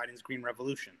 right? Biden's Green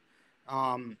Revolution.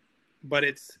 But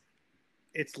it's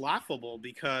laughable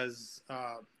because,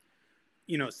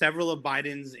 several of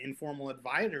Biden's informal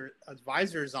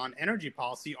advisors on energy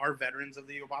policy are veterans of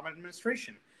the Obama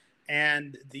administration.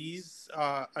 And these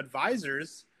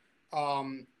advisors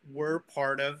were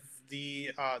part of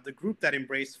the group that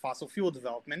embraced fossil fuel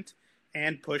development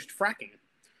and pushed fracking.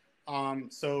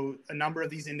 So a number of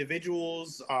these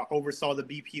individuals oversaw the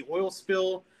BP oil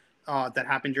spill that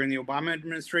happened during the Obama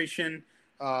administration,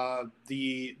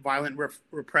 the violent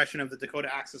repression of the Dakota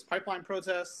Access Pipeline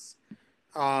protests,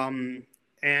 and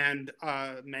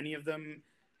many of them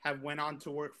have went on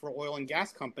to work for oil and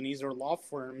gas companies or law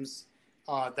firms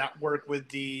that work with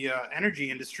the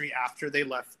energy industry after they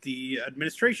left the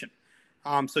administration.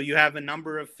 So you have a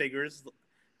number of figures.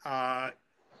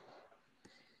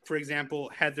 For example,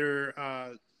 Heather,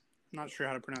 I'm not sure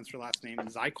how to pronounce her last name,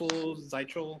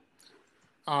 Zeichel.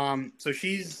 So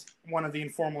she's one of the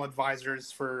informal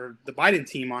advisors for the Biden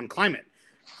team on climate.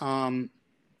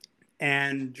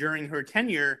 And during her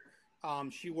tenure,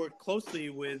 she worked closely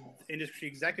with industry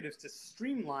executives to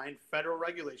streamline federal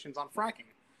regulations on fracking.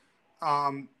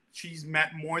 She's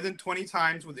met more than 20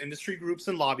 times with industry groups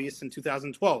and lobbyists in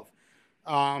 2012.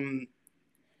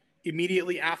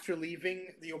 Immediately after leaving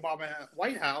the Obama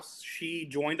White House, she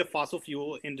joined the fossil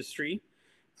fuel industry,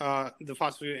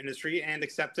 and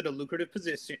accepted a lucrative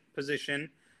position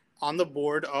on the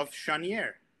board of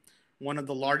Cheniere, one of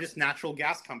the largest natural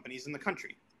gas companies in the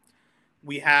country.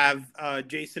 We have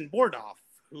Jason Bordoff,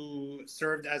 who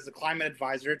served as the climate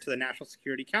advisor to the National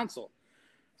Security Council.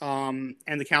 and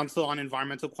the Council on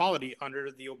Environmental Quality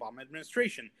under the Obama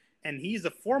administration. And he's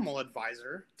a formal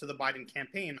advisor to the Biden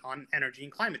campaign on energy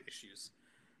and climate issues.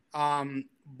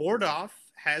 Bordoff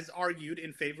has argued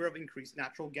in favor of increased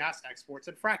natural gas exports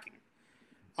and fracking.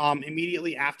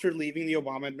 Immediately after leaving the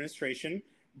Obama administration,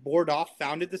 Bordoff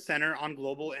founded the Center on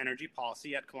Global Energy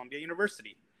Policy at Columbia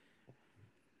University,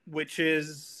 which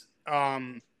is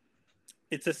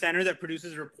it's a center that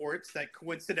produces reports that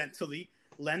coincidentally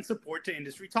lend support to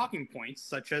industry talking points,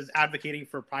 such as advocating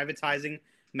for privatizing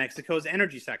Mexico's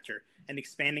energy sector and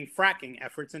expanding fracking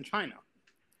efforts in China.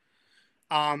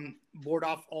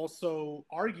 Bordoff also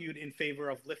argued in favor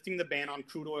of lifting the ban on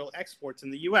crude oil exports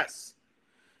in the U.S.,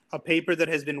 a paper that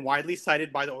has been widely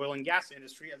cited by the oil and gas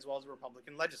industry as well as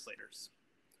Republican legislators.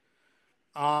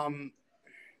 And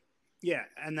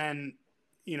then,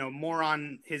 more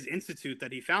on his institute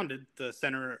that he founded, the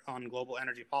Center on Global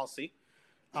Energy Policy.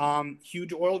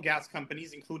 Huge oil gas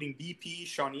companies, including BP,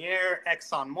 Cheniere,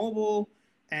 ExxonMobil,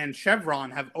 and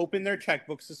Chevron, have opened their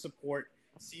checkbooks to support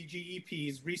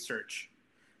CGEP's research,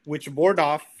 which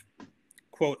Bordoff,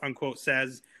 quote unquote,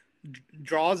 says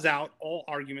draws out all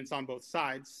arguments on both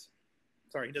sides.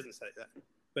 Sorry, he doesn't say that,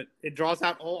 but it draws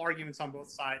out all arguments on both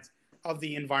sides of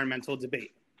the environmental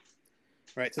debate.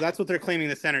 Right, so that's what they're claiming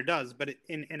the center does, but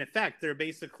in effect, they're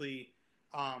basically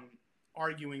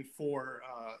arguing for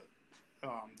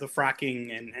the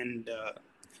fracking and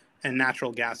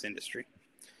natural gas industry.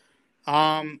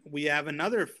 We have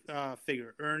another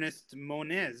figure, Ernest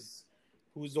Moniz,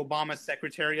 who's Obama's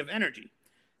Secretary of Energy.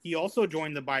 He also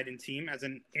joined the Biden team as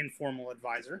an informal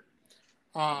advisor.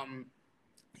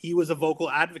 He was a vocal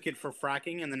advocate for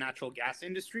fracking and the natural gas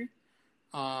industry.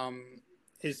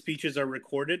 His speeches are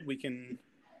recorded. You can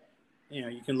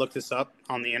look this up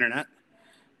on the internet.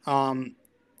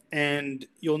 And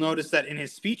you'll notice that in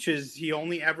his speeches, he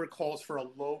only ever calls for a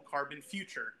low carbon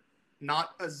future,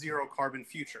 not a zero carbon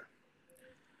future.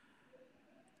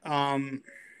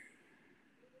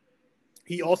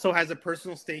 He also has a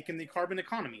personal stake in the carbon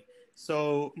economy.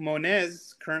 So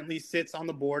Moniz currently sits on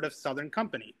the board of Southern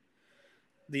Company,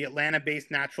 the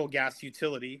Atlanta-based natural gas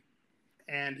utility,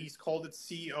 and he's called its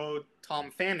CEO,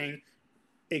 Tom Fanning,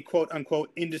 a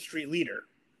quote-unquote industry leader.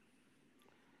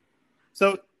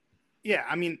 So, yeah,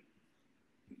 I mean,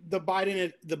 the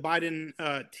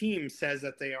Biden team says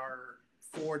that they are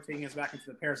for taking us back into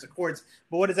the Paris Accords,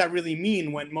 but what does that really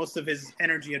mean when most of his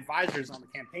energy advisors on the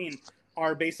campaign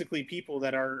are basically people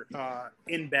that are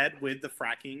in bed with the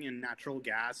fracking and natural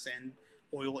gas and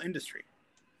oil industry?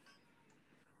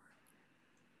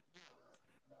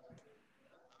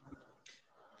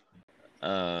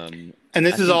 And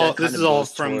this is all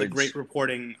from the great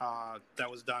reporting that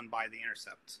was done by The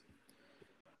Intercept.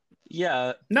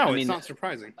 Yeah. No, it's not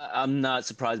surprising. I'm not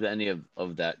surprised by any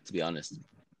of that, to be honest.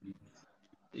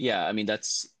 Yeah, I mean,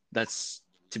 that's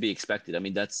to be expected. I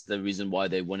mean, that's the reason why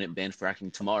they wouldn't ban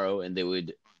fracking tomorrow and they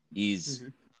would ease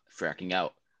fracking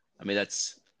out. I mean,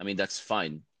 that's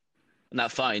fine.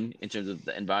 Not fine in terms of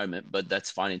the environment, but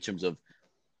that's fine in terms of,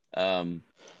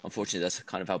 unfortunately, that's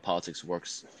kind of how politics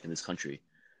works in this country.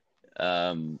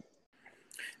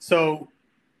 So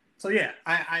yeah,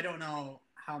 I don't know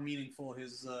how meaningful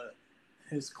his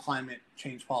climate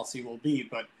change policy will be,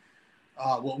 but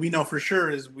what we know for sure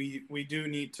is we do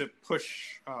need to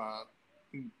push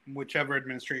whichever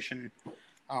administration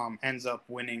ends up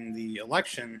winning the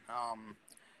election.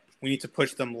 We need to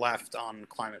push them left on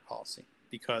climate policy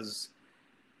because,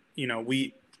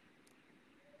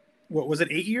 what was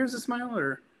it, 8 years, Ismail,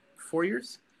 or 4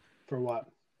 years? For what?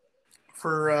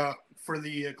 For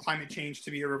the climate change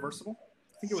to be irreversible?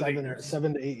 I think it was 8 years.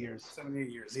 7 to 8 years. 7 to 8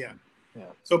 years, yeah. Yeah.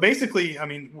 So basically, I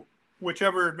mean,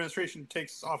 whichever administration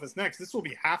takes office next, this will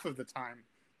be half of the time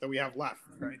that we have left,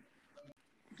 right?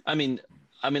 I mean,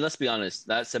 let's be honest.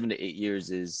 That 7 to 8 years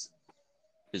is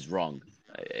wrong.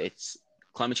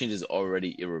 Climate change is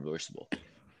already irreversible.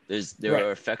 There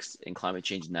are effects in climate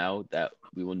change now that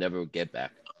we will never get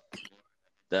back.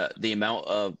 The amount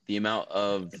of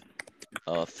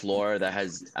flora that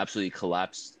has absolutely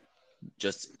collapsed,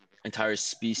 just entire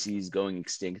species going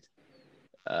extinct.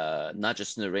 Not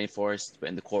just in the rainforest, but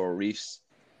in the coral reefs.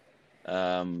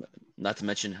 Not to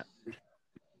mention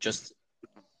just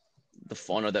the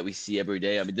fauna that we see every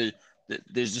day. I mean,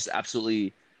 there's just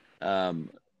absolutely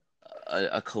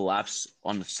a collapse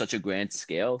on such a grand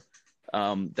scale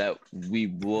that we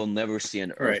will never see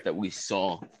on Earth that we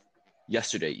saw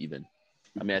yesterday even.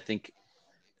 I mean, I think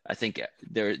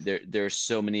there are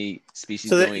so many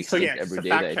species going extinct every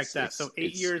day that so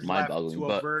 8 years left to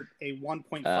avert a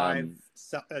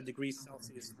 1.5 degrees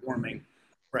Celsius warming.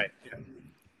 Right. Yeah.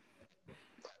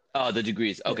 Oh, the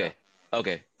degrees. Okay. Yeah.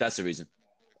 Okay. That's the reason.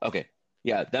 Okay.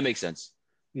 Yeah, that makes sense.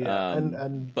 Yeah,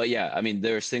 and But yeah, I mean,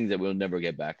 there's things that we'll never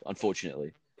get back,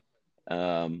 unfortunately.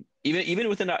 Even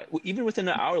within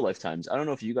our lifetimes. I don't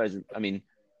know if you guys. I mean,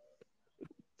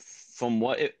 from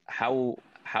how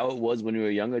it was when we were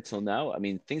younger till now. I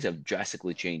mean, things have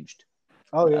drastically changed.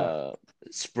 oh yeah, Uh,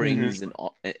 Mhm. springs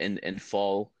and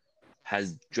fall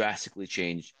has drastically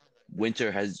changed.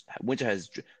 Winter has.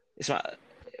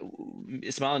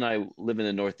 Ismail and I live in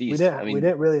the Northeast. I we mean,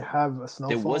 didn't really have a there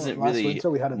snowfall wasn't last really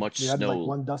winter. much We had like snow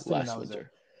one dusting, and last that was it.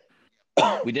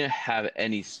 winter. We didn't have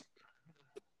any.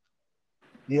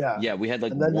 Yeah, Yeah, we had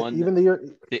like and then one, even the year,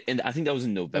 and I think that was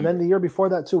in and then the November, year before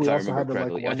that too, if we I also remember had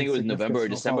like correctly. I think one it was significant November or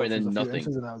snowfall, December, and which was then a few nothing.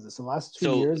 inches, and that was it. So the last two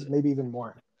So years, maybe even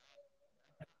more.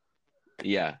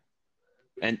 yeah,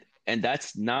 and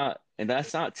that's not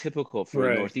typical for the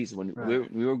Right. Northeast. When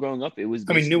Right. we were growing up, it was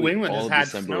I mean, New basically England all has of had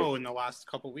December, snow in the last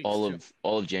couple weeks all too,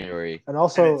 of January, And and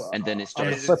also it's and then it on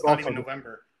the and starts flip, it's not even also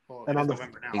November. Well, and it is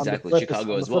November now. exactly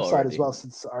Chicago on the as well flip side as already. well,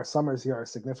 since our summers here are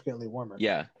significantly warmer.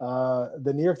 Yeah,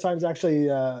 The New York Times actually,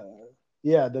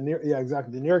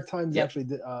 exactly. The New York Times yep, actually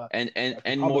did. and I could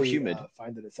and more probably humid.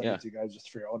 find it and send Yeah, it to you guys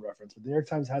just for your own reference. But the New York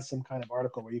Times has some kind of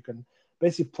article where you can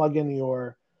basically plug in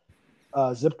your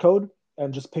zip code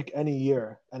and just pick any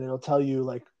year, and it'll tell you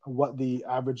like what the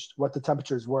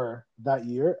temperatures were that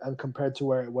year, and compared to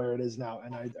where it is now.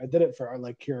 And I did it for our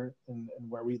like here in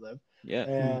where we live, yeah,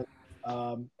 and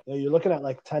you're looking at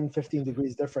like 10, 15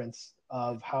 degrees difference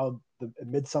of how the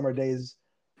midsummer days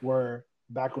were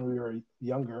back when we were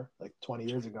younger, like 20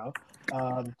 years ago,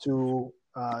 to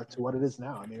what it is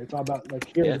now. I mean, you're talking about like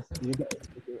here, yeah, you get,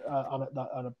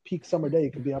 on a peak summer day,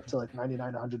 it could be up to like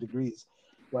 99, 100 degrees.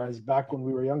 Whereas back when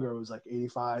we were younger, it was like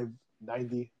 85,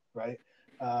 90, right?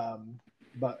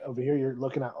 But over here, you're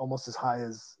looking at almost as high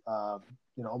as,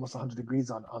 almost 100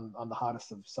 degrees on the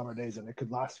hottest of summer days, and it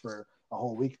could last for a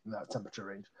whole week in that temperature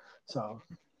range. So,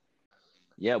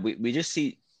 yeah. We just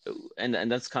see,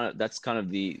 and that's kind of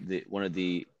the one of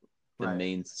the right.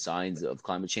 main signs of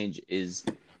climate change is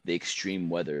the extreme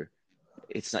weather.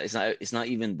 It's not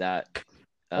even that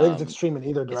I think it's um extreme in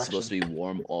either it's supposed direction. to be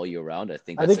warm all year round. I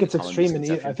think I that's think like a it's common extreme I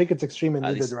misconception. think it's extreme in At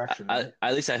either least direction, right?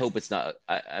 at least I hope it's not.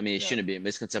 I mean, it Yeah, shouldn't be a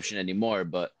misconception anymore,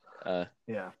 but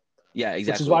yeah. yeah,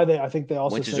 Which is why exactly. I think they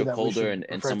also Winters say are that we colder should and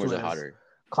refer to summers it are as hotter.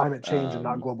 climate change and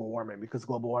not Um global warming, because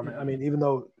global warming, I mean, even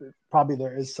though probably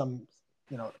there is some,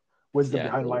 you know, wisdom yeah,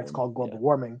 behind global why it's warming. called Yeah. global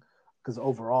warming, because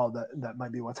overall that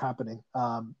might be what's happening.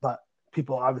 But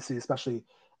people obviously, especially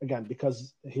again,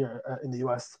 because here in the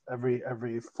U.S.,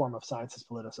 every form of science is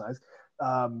politicized.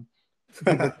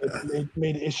 People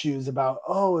made issues about,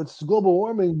 oh, it's global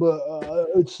warming, but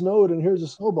it snowed and here's a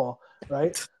snowball,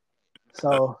 right?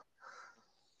 So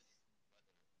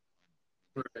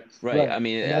Right. right, I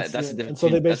mean, and that's the difference so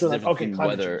they between basically like, okay,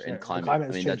 climate weather change, and right? The climate. climate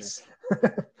I is mean,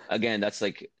 changing. that's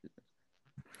like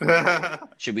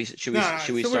No, should we so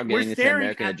start we're getting into the staring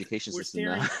American at education we're system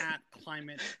now? staring at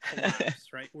climate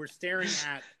collapse, right? We're staring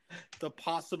at the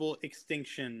possible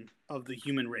extinction of the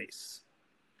human race,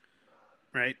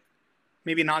 right?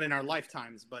 Maybe not in our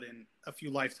lifetimes, but in a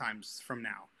few lifetimes from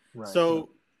now. Right. So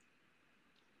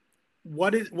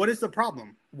what is the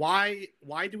problem? Why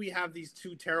do we have these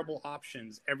two terrible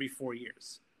options every 4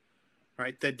 years,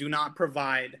 right? That do not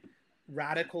provide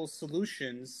radical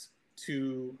solutions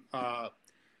to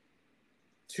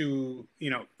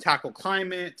tackle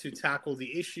climate, to tackle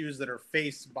the issues that are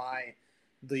faced by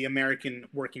the American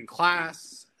working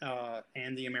class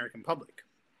and the American public.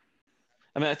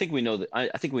 I mean, I think we know that.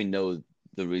 I think we know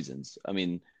the reasons. I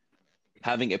mean,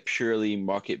 having a purely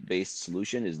market-based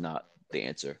solution is not the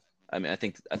answer. I mean, I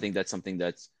think that's something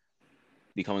that's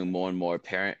becoming more and more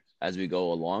apparent as we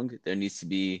go along. There needs to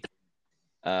be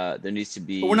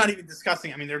But we're not even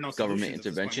discussing. I mean, there are no government solutions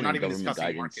at this point. We're intervention not and even government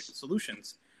discussing market guidance.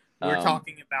 solutions. We're Um,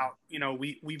 talking about,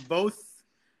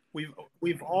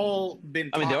 we've all been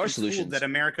I mean, there taught are in school that solutions.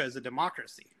 America is a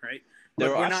democracy, right?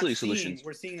 There But are absolutely solutions.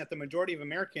 we're seeing that the majority of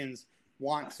Americans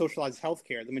want socialized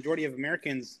healthcare. The majority of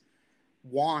Americans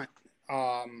want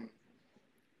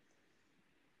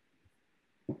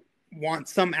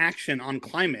some action on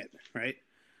climate, right?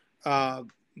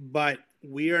 But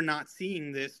we are not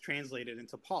seeing this translated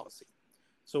into policy.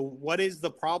 So what is the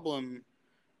problem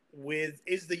with,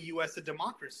 is the U.S. a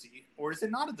democracy or is it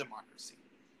not a democracy?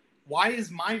 Why is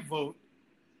my vote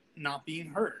not being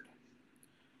heard,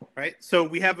 right? So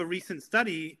we have a recent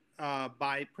study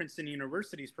by Princeton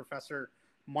University's professor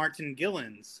Martin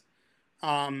Gillens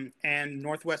and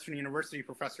Northwestern University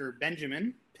professor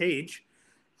Benjamin Page.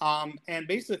 And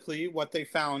basically what they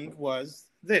found was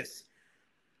this.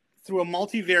 Through a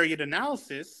multivariate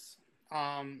analysis,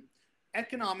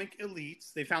 economic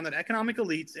elites, they found that economic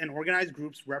elites and organized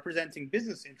groups representing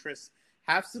business interests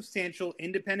have substantial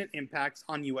independent impacts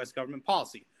on U.S. government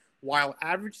policy, while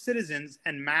average citizens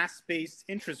and mass-based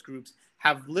interest groups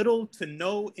have little to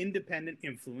no independent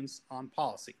influence on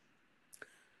policy.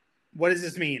 What does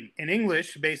this mean? In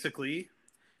English, basically,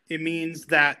 it means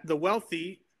that the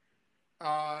wealthy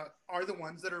are the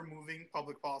ones that are moving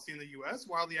public policy in the U.S.,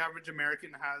 while the average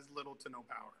American has little to no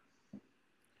power.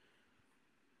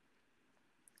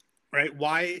 Right?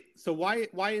 Why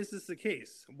is this the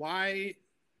case? Why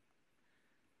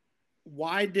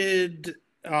did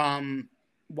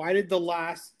the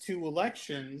last two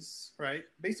elections, right?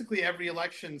 Basically every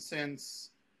election since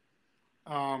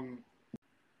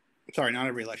sorry, not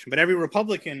every election, but every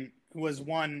Republican who has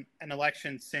won an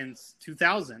election since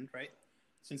 2000, right?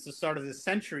 Since the start of this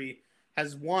century,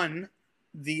 has won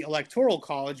the Electoral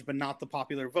College, but not the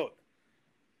popular vote.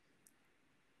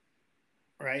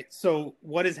 Right? So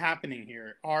what is happening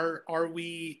here? Are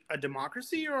we a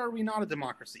democracy or are we not a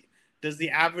democracy? Does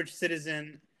the average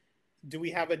citizen, do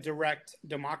we have a direct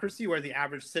democracy where the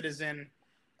average citizen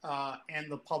and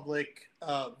the public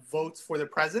votes for the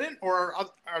president, or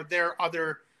are there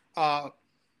other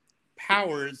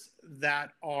powers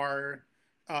that are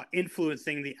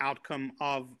influencing the outcome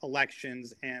of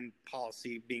elections and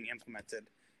policy being implemented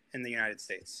in the United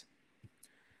States?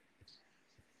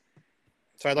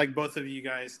 So I'd like both of you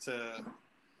guys to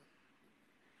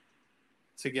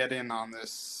get in on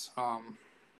this.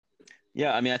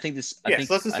 Yeah, I mean, I think this. So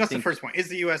let's discuss the first point. Is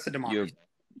the U.S. a democracy?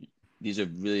 These are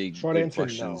really Short good answer,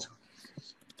 questions.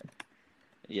 no.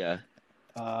 Yeah.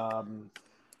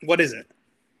 What is it?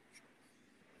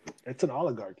 It's an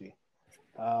oligarchy,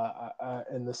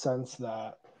 in the sense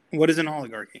that. What is an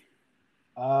oligarchy?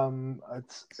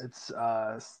 It's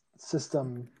a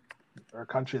system or a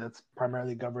country that's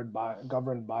primarily governed by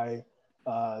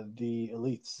the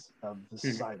elites of the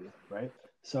society, right?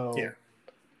 So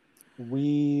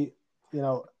we,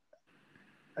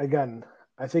 again,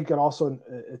 I think it also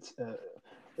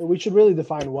we should really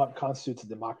define what constitutes a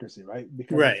democracy, right?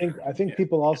 Because I think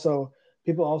people also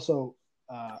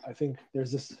I think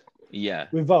there's this. Yeah.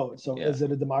 We vote. So is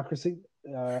it a democracy?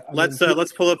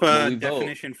 Let's pull up a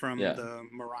definition from the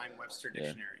Merriam-Webster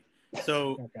dictionary.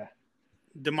 So,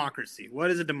 democracy. What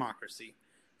is a democracy?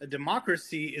 A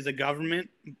democracy is government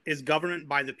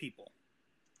by the people,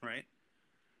 right?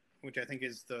 Which I think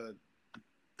is the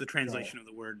translation of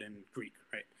the word in Greek,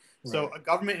 right? So, a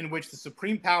government in which the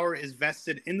supreme power is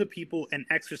vested in the people and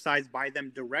exercised by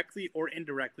them directly or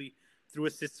indirectly through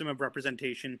a system of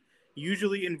representation,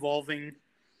 usually involving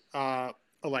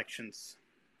elections,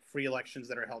 free elections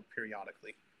that are held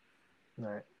periodically.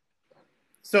 Right.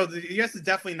 So the U.S. is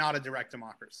definitely not a direct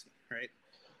democracy, right?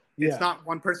 It's not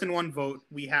one person, one vote.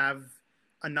 We have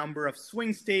a number of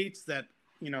swing states that,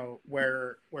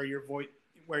 where your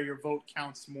vote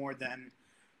counts more than,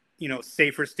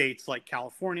 safer states like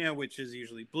California, which is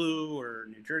usually blue, or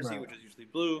New Jersey, which is usually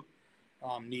blue,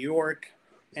 New York,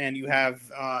 and you have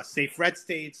safe red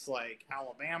states like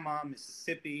Alabama,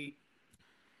 Mississippi.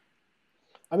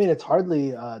 I mean, it's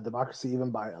hardly democracy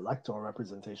even by electoral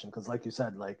representation, because, like you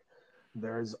said,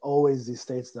 there's always these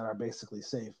states that are basically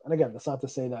safe. And again, that's not to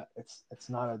say that it's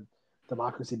not a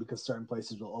democracy because certain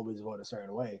places will always vote a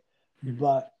certain way. Mm-hmm.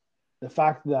 But the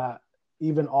fact that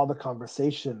even all the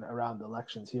conversation around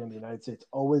elections here in the United States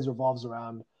always revolves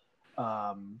around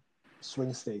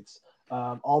swing states.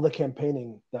 All the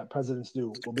campaigning that presidents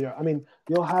do will be. I mean,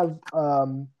 you'll have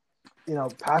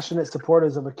passionate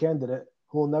supporters of a candidate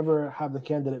who will never have the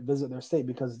candidate visit their state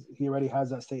because he already has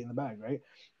that state in the bag, right?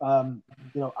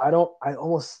 I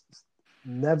almost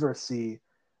never see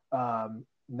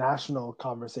national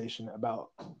conversation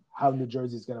about how New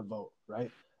Jersey is going to vote,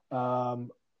 right?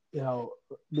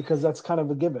 Because that's kind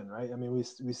of a given, right? I mean,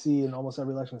 we see in almost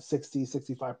every election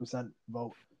 65%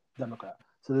 vote Democrat.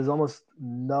 So there's almost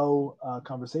no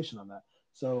conversation on that.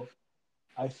 So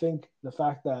I think the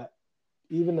fact that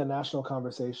even the national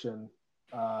conversation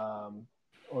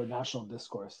or national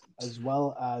discourse, as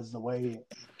well as the way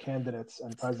candidates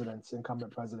and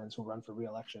incumbent presidents who run for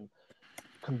re-election,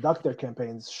 conduct their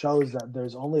campaigns shows that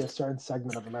there's only a certain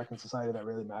segment of American society that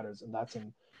really matters, and that's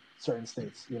in certain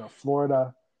states.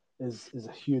 Florida is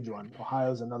a huge one.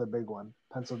 Ohio is another big one.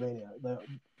 Pennsylvania.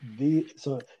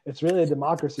 So it's really a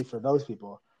democracy for those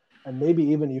people, and maybe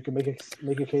even you can make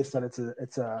a case that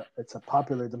it's a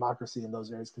popular democracy in those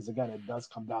areas, because again, it does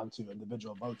come down to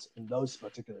individual votes in those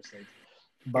particular states.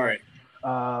 But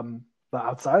but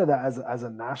outside of that, as a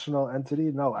national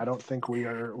entity, no, I don't think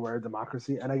we're a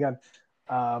democracy. And again,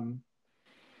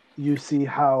 you see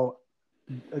how,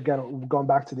 again, going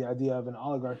back to the idea of an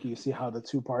oligarchy, you see how the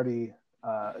two-party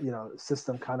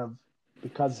system kind of,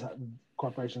 because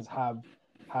corporations have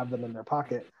them in their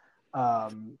pocket,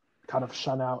 kind of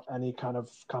shun out any kind of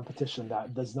competition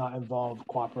that does not involve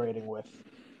cooperating with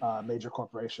major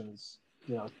corporations,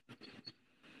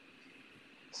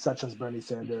 such as Bernie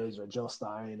Sanders or Jill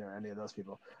Stein or any of those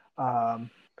people.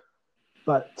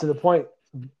 But to the point,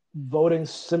 voting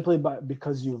simply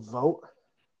because you vote,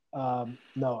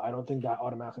 no, I don't think that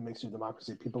automatically makes you a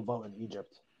democracy. People vote in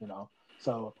Egypt,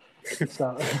 so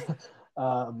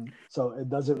so it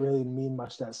doesn't really mean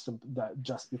much that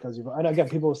just because you vote. And again,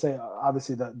 people will say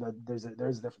obviously that there's a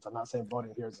difference. I'm not saying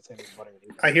voting here is the same as voting in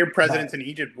Egypt. I hear presidents in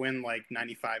Egypt win like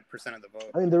 95% of the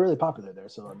vote. I mean, they're really popular there,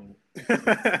 so I mean,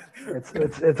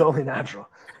 it's only natural.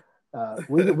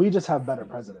 We just have better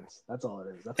presidents. That's all it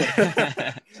is. That's all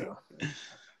it is. So.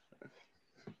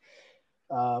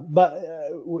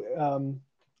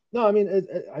 No, I mean,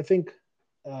 I think,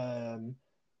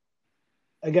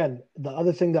 again, the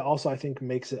other thing that also I think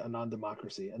makes it a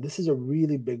non-democracy, and this is a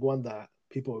really big one that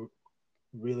people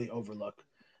really overlook,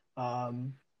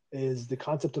 is the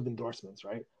concept of endorsements,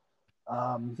 right?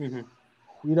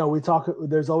 We talk,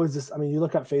 there's always this, I mean, you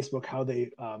look at Facebook, how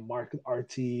they mark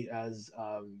RT as,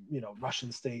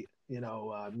 Russian state,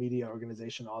 media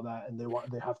organization, all that. And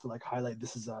they have to like highlight,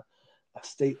 this is a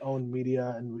state-owned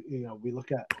media. And, we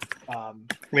look at.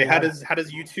 Wait, how does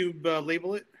YouTube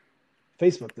label it?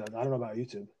 Facebook does. I don't know about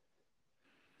YouTube.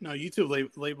 No, YouTube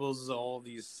labels all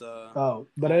these.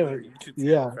 But anyway, YouTube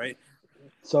channels, yeah. Right.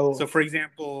 So for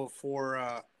example,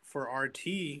 for RT,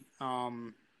 you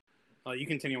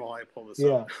continue while I pull this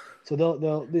up. So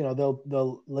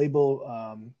they'll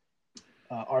label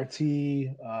RT,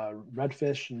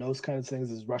 Redfish, and those kinds of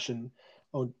things as Russian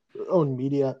owned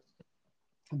media.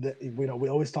 We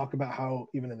always talk about how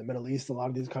even in the Middle East, a lot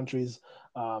of these countries,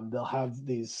 they'll have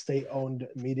these state-owned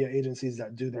media agencies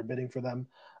that do their bidding for them,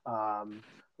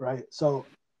 right? So,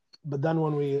 but then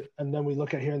we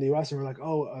look at here in the U.S. and we're like,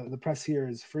 the press here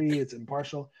is free, it's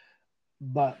impartial,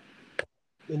 but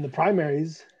in the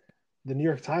primaries, the New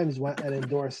York Times went and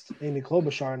endorsed Amy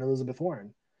Klobuchar and Elizabeth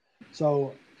Warren.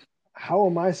 So, how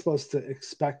am I supposed to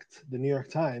expect the New York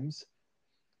Times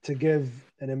to give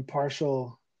an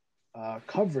impartial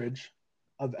coverage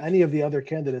of any of the other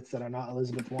candidates that are not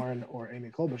Elizabeth Warren or Amy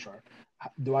Klobuchar?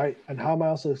 And how am I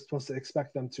also supposed to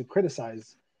expect them to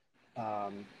criticize,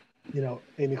 Amy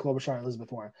Klobuchar and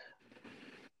Elizabeth Warren?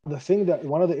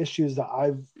 One of the issues that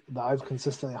I've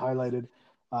consistently highlighted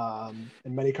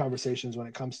in many conversations when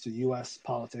it comes to U.S.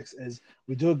 politics is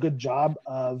we do a good job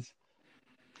of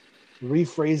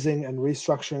rephrasing and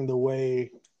restructuring the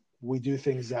way we do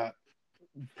things that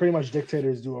pretty much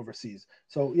dictators do overseas.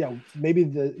 So yeah, maybe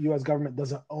the U.S. government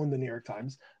doesn't own the New York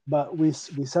Times, but we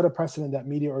set a precedent that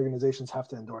media organizations have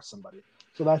to endorse somebody.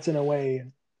 So that's in a way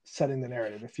setting the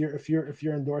narrative. If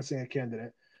you're endorsing a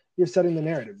candidate, you're setting the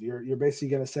narrative. You're basically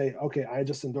going to say, okay, I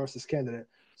just endorsed this candidate,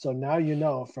 so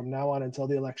now from now on until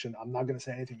the election, I'm not going to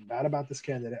say anything bad about this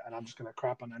candidate, and I'm just going to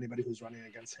crap on anybody who's running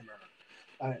against him or her.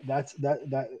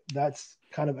 That's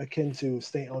kind of akin to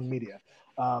state-owned media.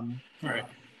 Right.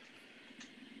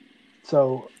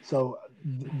 So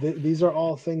these are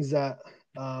all things that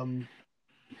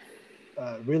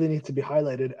really need to be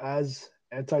highlighted as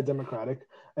anti-democratic,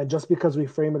 and just because we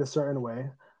frame it a certain way.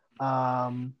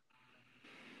 And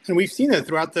we've seen it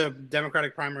throughout the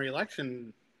Democratic primary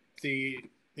election. The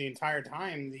entire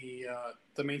time,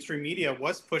 the mainstream media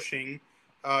was pushing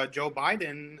Joe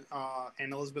Biden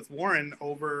and Elizabeth Warren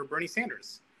over Bernie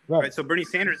Sanders. Right. So Bernie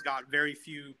Sanders got very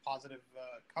few positive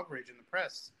coverage in the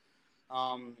press.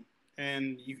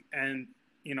 And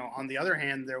on the other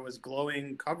hand, there was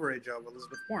glowing coverage of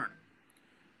Elizabeth Warren,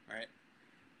 right?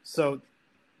 So,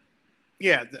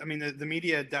 yeah, I mean, the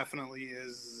media definitely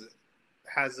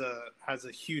has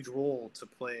a huge role to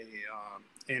play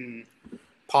in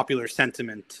popular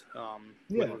sentiment.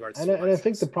 With regards to and I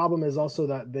think the problem is also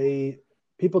that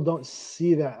people don't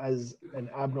see that as an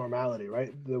abnormality,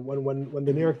 right? When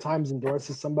the New York Times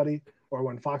endorses somebody, or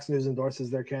when Fox News endorses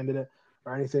their candidate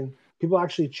or anything, people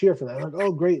actually cheer for that. They're like,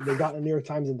 oh, great, they got a New York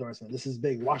Times endorsement. This is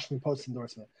big. Washington Post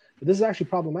endorsement. But this is actually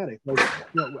problematic. Like,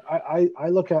 I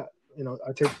look at,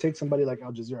 I take somebody like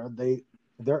Al Jazeera.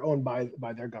 They're owned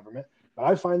by their government. But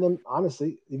I find them,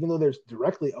 honestly, even though they're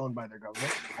directly owned by their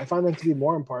government, I find them to be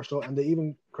more impartial, and they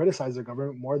even criticize their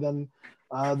government more than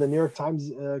the New York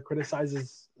Times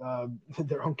criticizes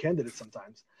their own candidates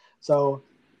sometimes. So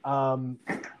I'm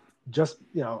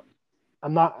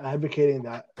not advocating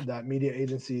that media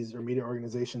agencies or media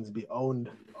organizations be owned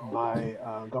by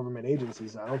government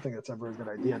agencies. I don't think that's ever a good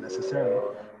idea necessarily.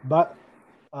 But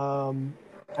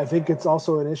I think it's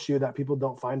also an issue that people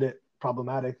don't find it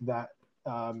problematic that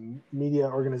media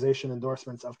organization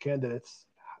endorsements of candidates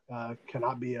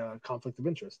cannot be a conflict of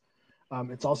interest.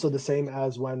 It's also the same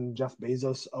as when Jeff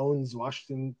Bezos owns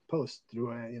Washington Post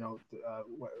through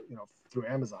through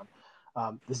Amazon.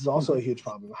 This is also a huge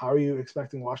problem. How are you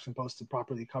expecting Washington Post to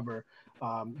properly cover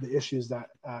the issues that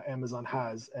Amazon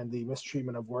has and the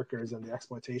mistreatment of workers and the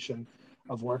exploitation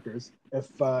of workers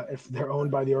if they're owned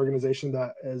by the organization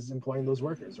that is employing those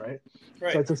workers, right?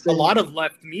 Right. So it's a lot of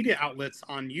left media outlets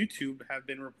on YouTube have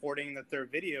been reporting that their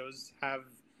videos have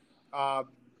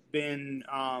been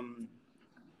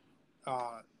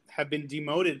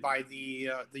demoted by the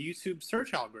YouTube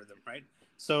search algorithm, right?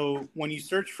 So when you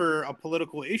search for a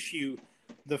political issue,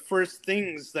 the first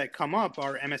things that come up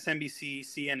are MSNBC,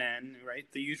 CNN, right?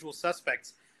 The usual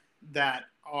suspects that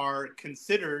are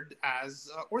considered as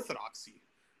orthodoxy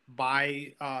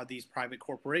by these private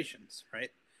corporations, right?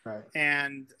 Right.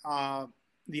 And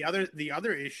the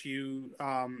other issue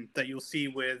that you'll see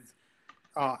with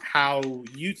how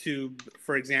YouTube,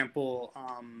 for example,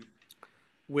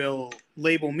 will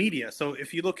label media. So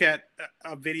if you look at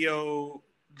a video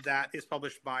that is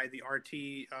published by the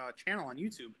RT channel on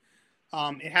YouTube,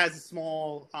 it has a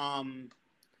small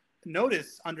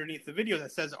notice underneath the video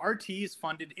that says RT is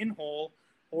funded in whole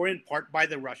or in part by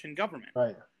the Russian government.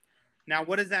 Right. Now,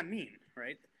 what does that mean,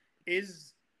 right?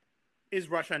 Is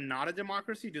Russia not a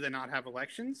democracy? Do they not have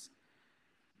elections?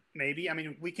 Maybe. I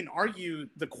mean, we can argue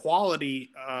the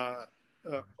quality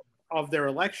of their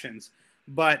elections.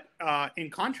 But in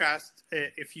contrast,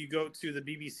 if you go to the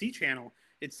BBC channel,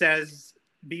 it says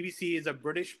BBC is a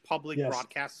British public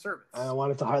broadcast service. I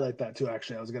wanted to highlight that too.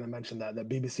 Actually, I was going to mention that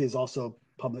BBC is also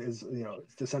public, it's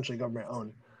essentially government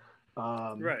owned.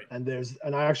 Right.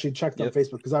 And I actually checked on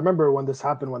Facebook because I remember when this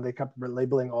happened, when they kept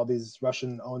labeling all these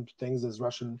Russian owned things as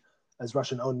Russian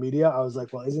owned media. I was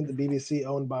like, well, isn't the BBC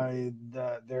owned by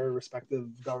their respective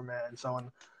government and so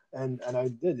on? And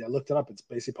I looked it up. It's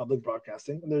basically public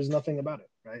broadcasting, and there's nothing about it,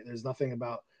 right? There's nothing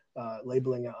about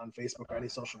labeling it on Facebook or any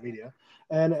social media.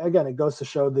 And again, it goes to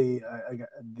show the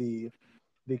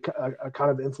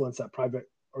kind of influence that private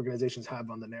organizations have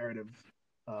on the narrative.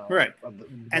 Right.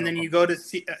 And then you go to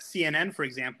CNN, for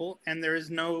example, and there's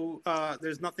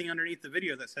nothing underneath the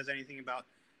video that says anything about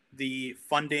the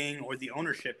funding or the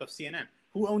ownership of CNN.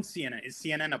 Who owns CNN? Is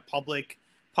CNN a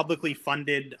publicly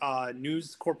funded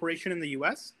news corporation in the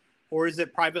U.S.? Or is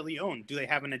it privately owned? Do they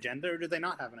have an agenda or do they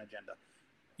not have an agenda?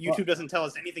 YouTube doesn't tell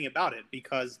us anything about it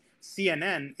because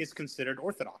CNN is considered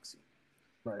orthodoxy,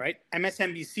 right?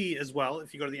 MSNBC as well.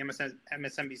 If you go to the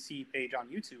MSNBC page on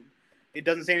YouTube, it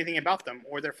doesn't say anything about them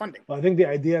or their funding. Well, I think the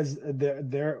idea is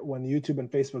when YouTube and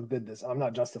Facebook did this, I'm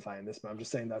not justifying this, but I'm just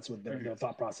saying that's what their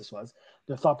thought process was.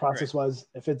 Their thought process was,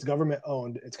 if it's government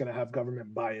owned, it's going to have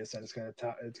government bias and it's going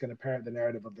to parrot the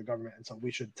narrative of the government. And so we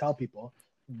should tell people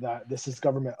that this is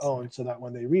government owned so that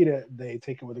when they read it, they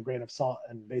take it with a grain of salt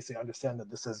and basically understand that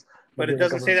this is. But it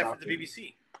doesn't say that for the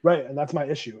BBC. Right. And that's my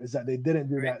issue, is that they didn't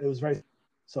do that. It was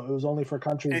so it was only for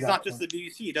countries. And it's not just the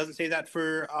BBC. It doesn't say that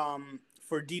for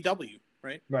DW,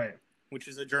 right? Right. Which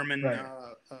is a German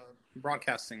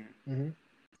broadcasting. Mm-hmm.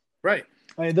 Right.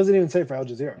 I mean, it doesn't even say for Al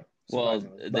Jazeera. Well,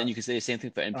 then you can say the same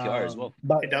thing for NPR as well.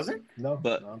 But it doesn't? No,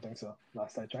 I don't think so.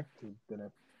 Last I checked, it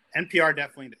didn't. NPR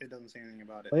definitely, it doesn't say anything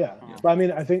about it. Yeah. But I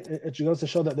mean, I think it goes to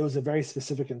show that there was a very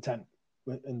specific intent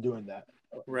in doing that.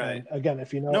 Right. And again,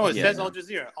 if you know. No, it says Al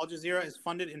Jazeera. Al Jazeera is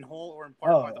funded in whole or in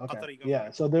part by the Qatari government.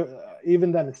 Yeah. So there,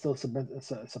 even then, it still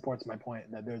supports my point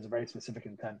that there's a very specific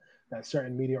intent that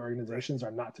certain media organizations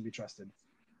are not to be trusted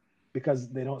because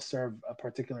they don't serve a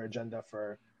particular agenda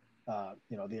for,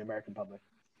 the American public.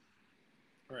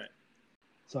 Right.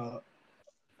 So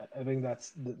I think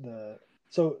that's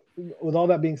So with all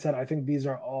that being said, I think these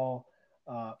are all,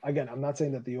 again, I'm not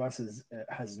saying that the U.S.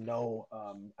 has no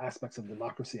aspects of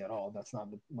democracy at all. That's not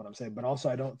what I'm saying. But also,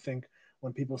 I don't think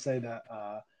when people say that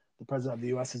the president of the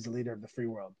U.S. is the leader of the free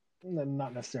world,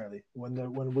 not necessarily.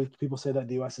 When people say that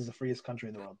the U.S. is the freest country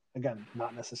in the world, again,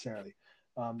 not necessarily.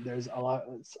 There's a lot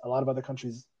of other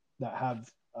countries that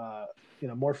have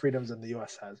more freedoms than the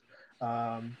U.S. has.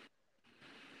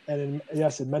 And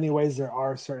in many ways, there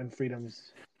are certain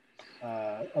freedoms.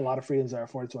 A lot of freedoms are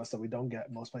afforded to us that we don't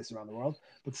get most places around the world.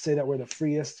 But to say that we're the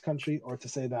freest country, or to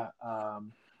say that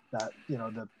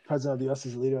the president of the U.S.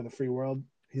 is the leader of the free world,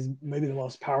 he's maybe the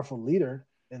most powerful leader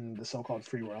in the so-called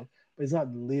free world, but he's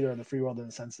not the leader of the free world in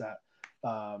the sense that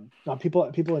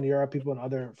people in Europe, people in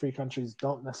other free countries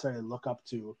don't necessarily look up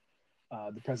to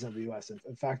the president of the U.S.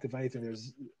 In fact, if anything,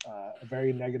 there's a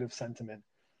very negative sentiment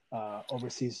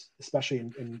overseas, especially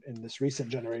in this recent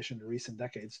generation, recent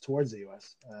decades, towards the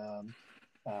U.S.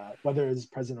 Whether it's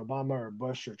President Obama or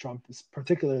Bush or Trump,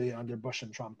 particularly under Bush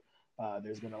and Trump,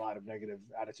 there's been a lot of negative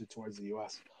attitude towards the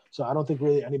U.S. So I don't think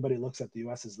really anybody looks at the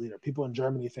U.S. as leader. People in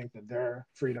Germany think that their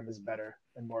freedom is better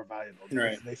and more valuable.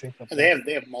 Right. They think that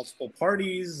they have multiple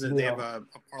parties. They have a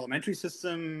parliamentary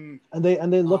system. And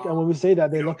they look, and when we say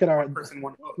that, they look at our one person,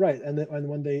 one vote. Right. And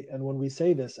when we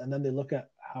say this, and then they look at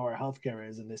how our healthcare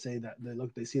is, and they say that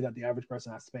they see that the average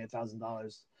person has to pay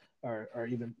 $1,000 or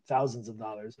even thousands of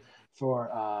dollars for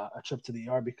a trip to the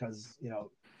ER because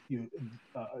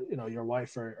your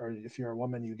wife or if you're a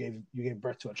woman, you gave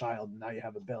birth to a child, and now you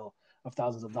have a bill of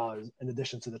thousands of dollars in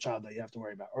addition to the child that you have to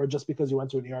worry about, or just because you went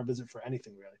to an ER visit for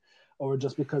anything really, or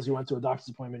just because you went to a doctor's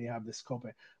appointment, you have this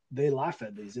copay. They laugh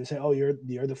at these. They say, "Oh, you're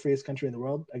the freest country in the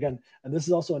world." Again, and this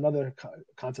is also another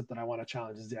concept that I want to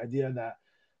challenge is the idea that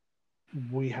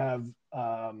we have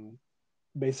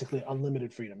basically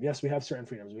unlimited freedom. Yes, we have certain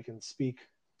freedoms. We can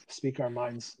speak our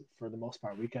minds for the most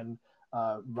part. We can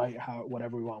write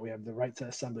whatever we want. We have the right to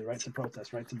assembly, right to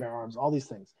protest, right to bear arms, all these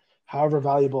things, however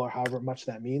valuable or however much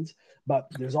that means. But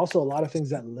there's also a lot of things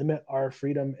that limit our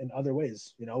freedom in other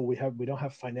ways. We don't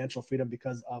have financial freedom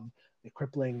because of the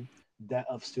crippling debt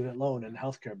of student loan and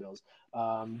healthcare bills.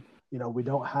 We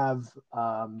don't have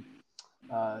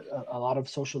a lot of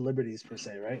social liberties per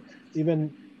se, right?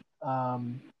 Even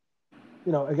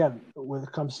again, when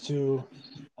it comes to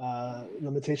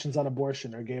limitations on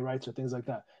abortion or gay rights or things like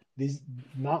that,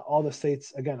 not all the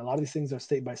states, again, a lot of these things are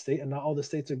state by state, and not all the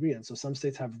states agree. And so some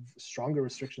states have stronger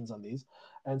restrictions on these.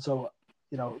 And so,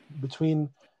 between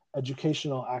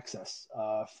educational access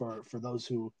for those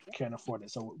who can't afford it.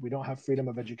 So we don't have freedom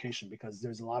of education because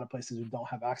there's a lot of places who don't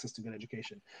have access to good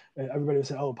education. Everybody would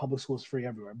say, oh, public school is free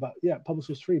everywhere. But yeah, public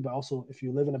school is free, but also if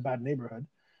you live in a bad neighborhood,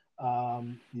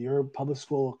 your public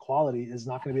school quality is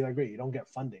not going to be that great. You don't get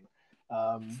funding.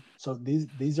 So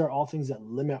these are all things that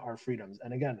limit our freedoms.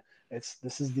 And again,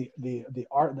 this is the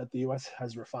art that the U.S.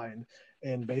 has refined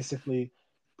in basically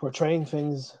portraying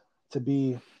things to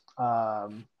be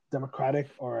democratic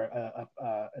or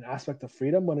an aspect of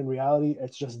freedom, when in reality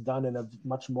it's just done in a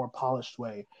much more polished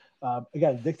way.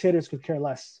 Again, dictators could care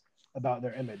less about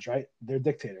their image, right? They're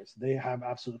dictators. They have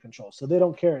absolute control. So they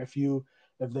don't care if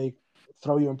they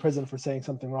throw you in prison for saying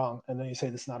something wrong, and then you say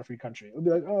this is not a free country. It would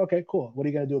be like, oh, okay, cool. What are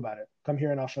you going to do about it? Come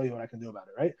here and I'll show you what I can do about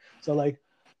it, right? So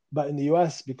but in the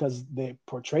US, because they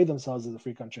portray themselves as a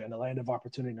free country and a land of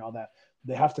opportunity and all that,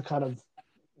 they have to kind of,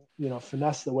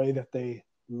 finesse the way that they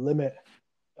limit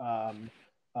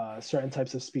certain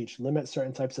types of speech, limit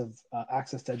certain types of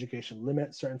access to education,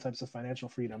 limit certain types of financial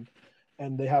freedom.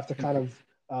 And they have to kind of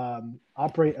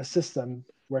operate a system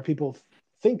where people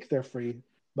think they're free,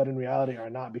 but in reality are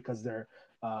not, because they're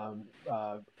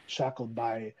shackled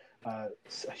by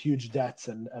huge debts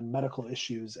and medical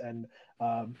issues, and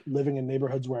living in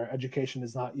neighborhoods where education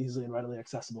is not easily and readily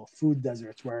accessible, food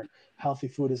deserts where healthy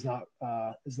food is not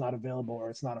available or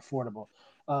it's not affordable.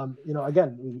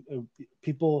 Again,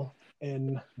 people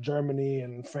in Germany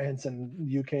and France and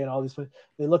UK and all these places,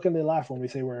 they look and they laugh when we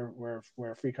say we're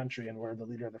a free country and we're the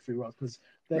leader of the free world, because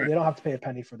they don't have to pay a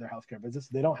penny for their healthcare visits.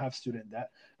 They don't have student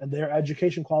debt, and their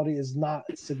education quality is not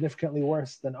significantly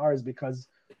worse than ours because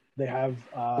they have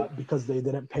because they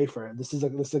didn't pay for it. This is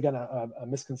again a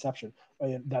misconception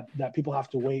that people have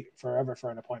to wait forever for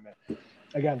an appointment.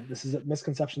 Again, this is a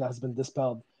misconception that has been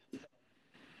dispelled,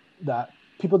 that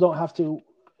people don't have to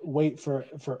wait for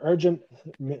urgent,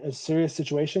 serious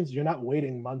situations. You're not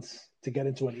waiting months to get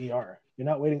into an ER. You're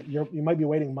not waiting. You might be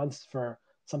waiting months for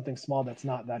something small that's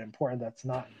not that important, that's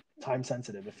not time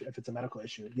sensitive. If it's a medical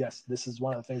issue, yes, this is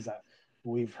one of the things that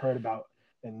we've heard about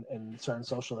in certain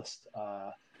socialist,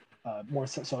 more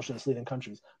socialist leading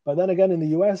countries. But then again, in the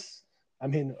U.S., I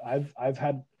mean, I've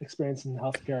had experience in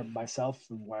healthcare myself,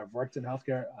 where I've worked in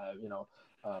healthcare.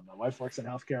 My wife works in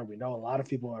healthcare. We know a lot of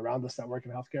people around us that work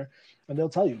in healthcare, and they'll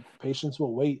tell you patients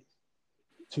will wait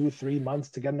 2-3 months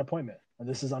to get an appointment. And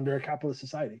this is under a capitalist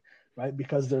society, right?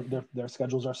 Because their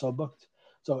schedules are so booked.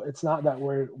 So it's not that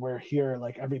we're here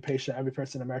like every person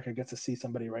in America gets to see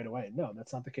somebody right away. No,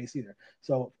 that's not the case either.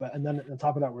 So, and then on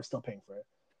top of that, we're still paying for it.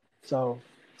 So,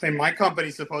 my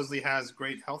company supposedly has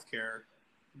great healthcare,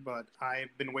 but I've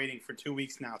been waiting for 2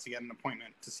 weeks now to get an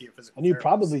appointment to see a physical and you therapist.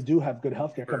 probably do have good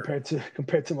healthcare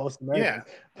compared to most Americans.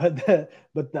 Yeah.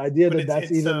 But the idea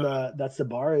that's the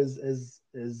bar is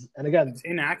and again, it's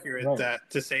inaccurate, right, that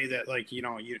to say that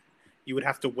you would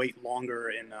have to wait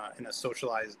longer in a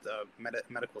socialized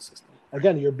medical system.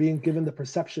 Again, you're being given the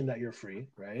perception that you're free,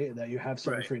 right? That you have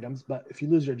certain freedoms, but if you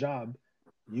lose your job,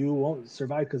 you won't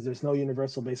survive because there's no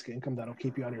universal basic income that'll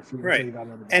keep you on your feet until you got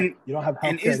another job. And you don't have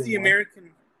health care. And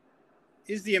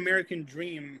is the American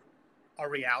dream a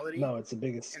reality No, it's the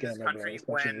biggest in this scam ever, country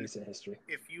especially in when recent history.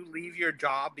 if you leave your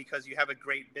job because you have a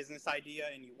great business idea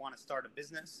and you want to start a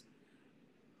business,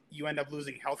 you end up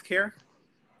losing healthcare,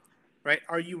 right?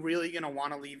 Are you really going to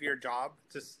want to leave your job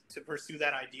to pursue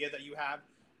that idea that you have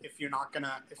if you're not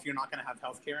gonna have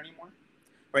healthcare anymore,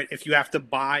 right? If you have to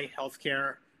buy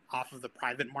healthcare off of the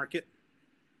private market,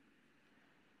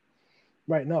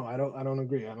 Right? No, I don't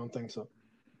agree. I don't think so.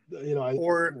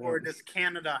 or does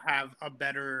Canada have a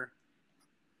better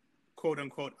quote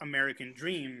unquote American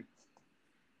dream,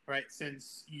 right?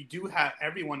 Since you do have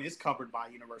everyone is covered by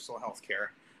universal health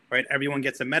care, right? Everyone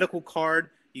gets a medical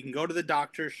card. You can go to the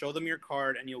doctor, show them your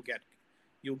card, and you'll get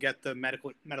the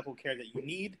medical care that you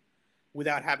need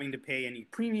without having to pay any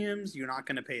premiums. You're not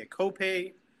going to pay a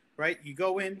copay, right? You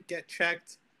go in, get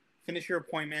checked, finish your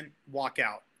appointment, walk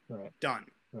out. Right. Done.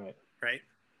 Right.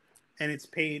 And it's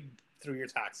paid through your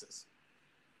taxes,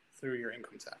 through your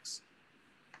income tax,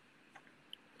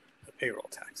 the payroll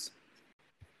tax.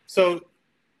 So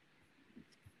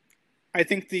I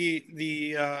think the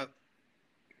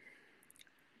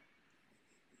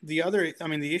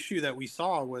issue that we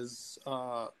saw was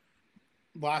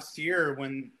last year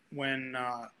when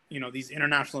these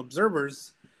international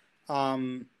observers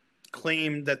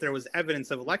claimed that there was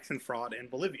evidence of election fraud in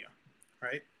Bolivia,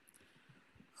 right?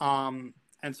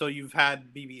 And so you've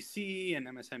had BBC and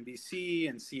MSNBC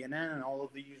and CNN and all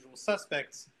of the usual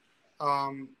suspects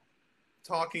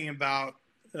talking about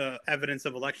evidence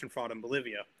of election fraud in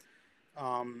Bolivia.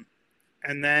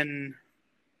 And then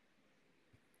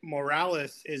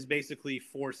Morales is basically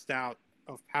forced out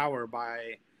of power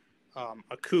by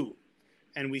a coup.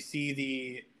 And we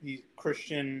see the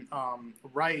Christian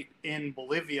right in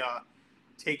Bolivia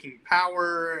taking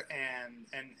power, and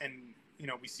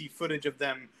we see footage of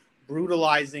them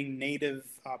brutalizing native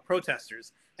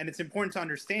protesters. And it's important to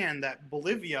understand that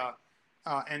Bolivia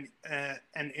and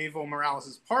Evo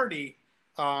Morales' party,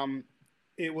 Evo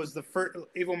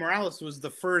Morales was the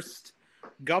first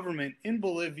government in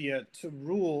Bolivia to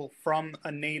rule from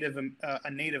a native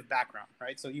background,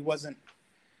 right? So he wasn't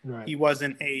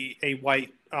a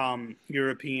white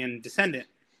European descendant,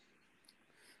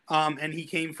 and he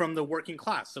came from the working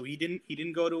class. So he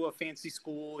didn't go to a fancy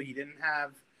school. He didn't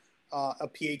have a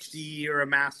PhD or a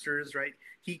master's, right?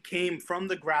 He came from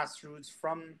the grassroots,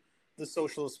 from the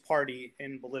Socialist Party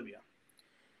in Bolivia.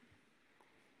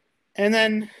 And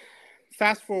then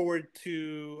fast forward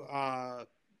to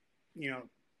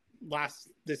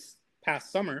this past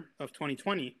summer of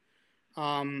 2020,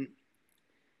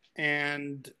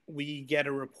 and we get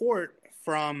a report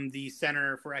from the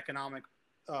Center for Economic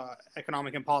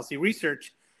and Policy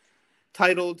Research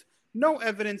titled "No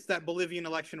Evidence That Bolivian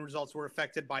Election Results Were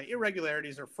Affected by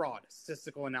Irregularities or Fraud.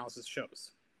 Statistical Analysis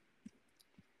Shows."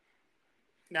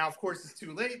 Now, of course, it's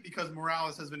too late because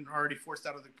Morales has been already forced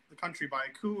out of the country by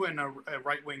a coup, and a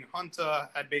right-wing junta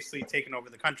had basically taken over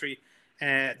the country,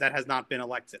 and that has not been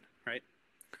elected, right?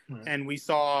 And we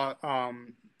saw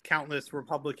countless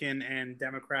Republican and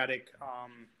Democratic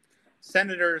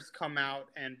senators come out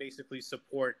and basically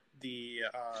support the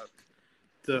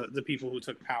people who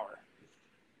took power.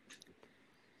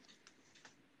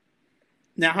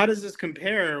 Now, how does this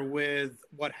compare with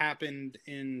what happened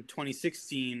in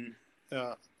 2016?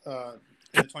 The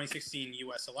 2016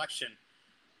 U.S. election,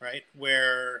 right,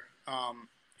 where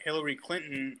Hillary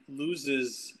Clinton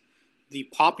loses the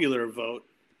popular vote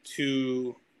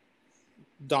to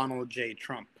Donald J.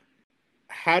 Trump.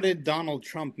 How did Donald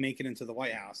Trump make it into the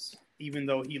White House, even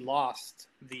though he lost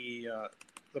the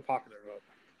popular vote?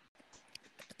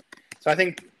 So I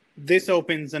think this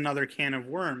opens another can of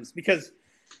worms because,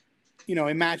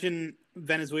 imagine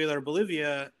Venezuela or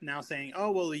Bolivia now saying,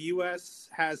 oh, well, the U.S.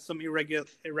 has some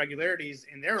irregularities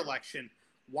in their election.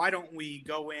 Why don't we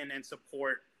go in and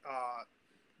support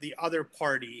the other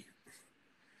party,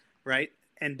 right?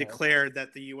 And declare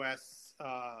that the U.S.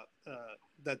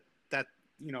 that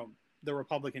the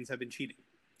Republicans have been cheating,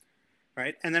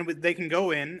 right? And then they can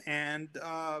go in and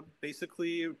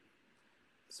basically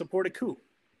support a coup,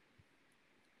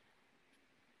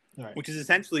 which is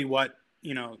essentially what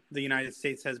the United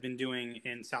States has been doing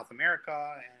in South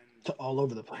America and all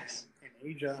over the place, in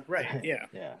Asia, right? Yeah,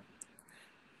 yeah.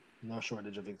 No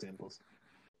shortage of examples.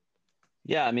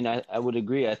 Yeah, I would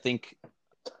agree. I don't think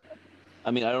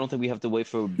we have to wait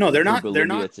for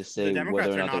Bolivia to say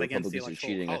whether or not the Republicans are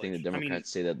cheating. College. I think the Democrats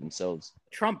say that themselves.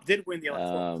 Trump did win the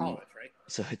Electoral College, right?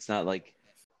 So it's not like,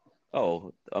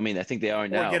 I think they are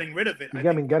now. Or getting rid of it.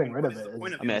 Getting rid of it.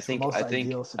 I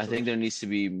think there needs to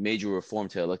be major reform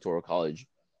to Electoral College.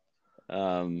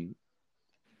 I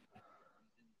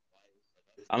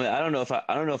don't know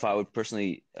if I would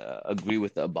personally agree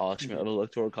with the abolishment of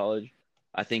Electoral College.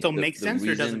 I think So makes the sense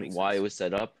or doesn't reason make why it sense? was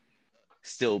set up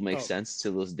still makes Oh. sense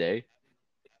to this day.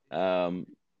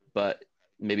 But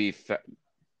maybe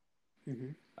Mm-hmm.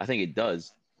 I think it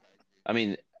does. I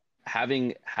mean,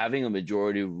 having a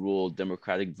majority rule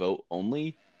Democratic vote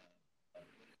only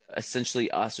essentially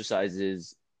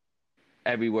ostracizes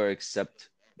everywhere except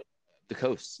the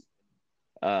coast.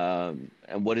 And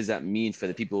what does that mean for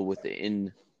the people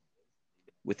within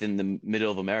the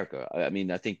middle of America? I mean,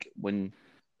 I think when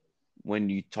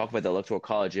you talk about the Electoral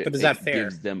College, But is that it fair?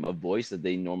 gives them a voice that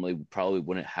they normally probably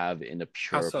wouldn't have in a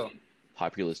How pure so?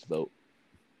 populist vote.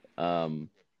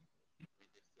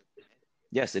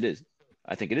 Yes, it is.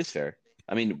 I think it is fair.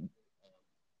 I mean,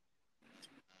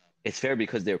 it's fair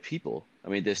because they're people. I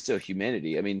mean, there's still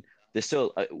humanity. I mean, there's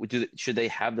still should they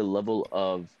have the level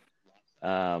of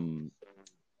um,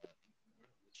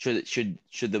 should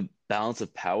the balance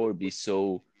of power be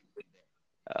so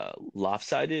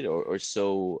lopsided or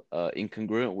so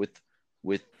incongruent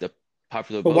with the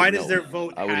popular But vote? why does No, their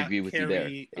vote I would agree with you there.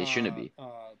 carry It shouldn't be,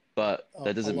 but that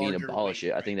a doesn't mean larger abolish weight,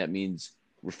 it. I right? think that means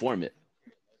reform it.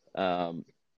 Um,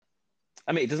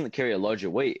 I mean, it doesn't carry a larger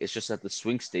weight. It's just that the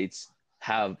swing states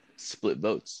have split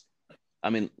votes. I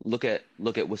mean, look at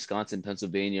Wisconsin,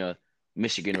 Pennsylvania,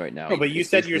 Michigan right now. No, but you It's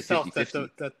said basically yourself 50-50.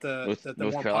 that the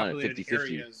North more Carolina, populated 50-50.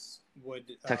 areas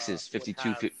Texas, would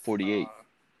have 52-48.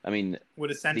 I mean,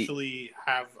 would essentially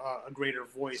have a greater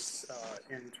voice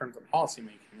in terms of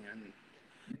policymaking. And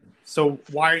so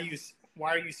why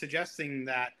are you suggesting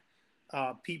that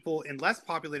people in less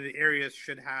populated areas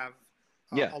should have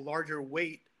yeah. a larger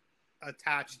weight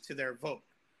attached to their vote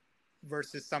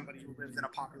versus somebody who lives in a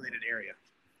populated area?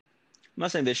 I'm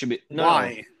not saying they should be. No,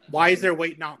 Why? Why is their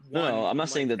weight not one? no. I'm not like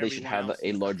saying that they should everyone have a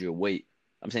else's? larger weight.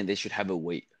 I'm saying they should have a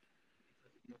weight.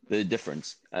 The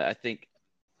difference, I think,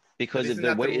 because if isn't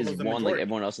their that the weight rule is of the one like majority?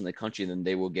 everyone else in the country, then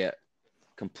they will get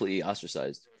completely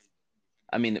ostracized.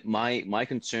 I mean, my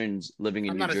concerns living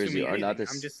in I'm New not Jersey assuming are not anything.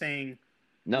 this. I'm just saying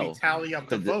we No, tally up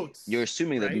the because votes. you're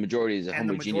assuming that the right? majority is a And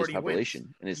the homogeneous majority wins.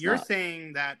 population, and it's You're not.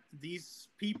 saying that these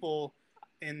people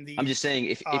in these I'm just saying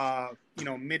if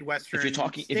Midwestern if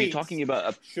you're talking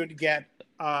about should get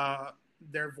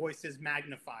their voices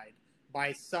magnified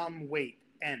by some weight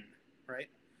n, right?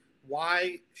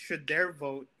 Why should their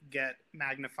vote get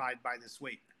magnified by this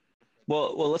weight?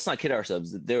 well, let's not kid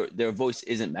ourselves. Their voice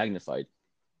isn't magnified.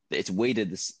 It's weighted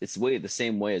the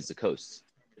same way as the coast.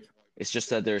 It's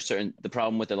just that there are the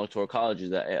problem with the electoral college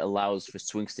is that it allows for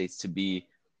swing states to be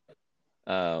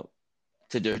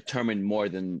to determine more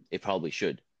than it probably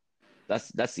should.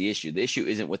 That's the issue. The issue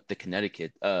isn't with the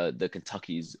Connecticut, the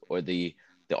Kentuckys, or the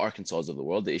Arkansas of the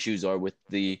world. The issues are with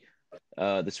the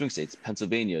swing states,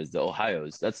 Pennsylvania's, the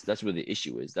Ohio's. That's where the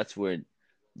issue is. That's where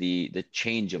the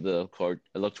change of the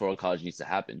electoral college needs to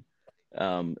happen.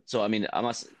 So I mean,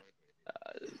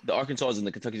 the Arkansas and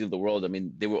the Kentuckys of the world. I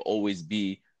mean, they will always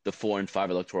be the 4 and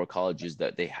 5 electoral colleges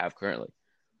that they have currently,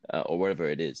 or whatever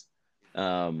it is.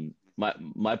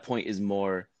 My point is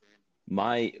more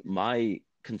my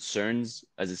concerns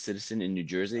as a citizen in New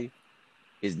Jersey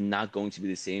is not going to be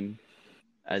the same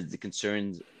as the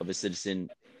concerns of a citizen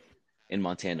in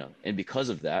Montana. And because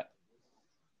of that,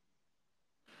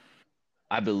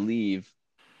 I believe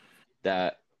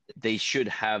that they should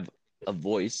have a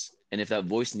voice. And if that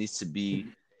voice needs to be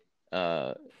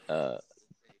kind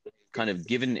of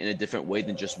given in a different way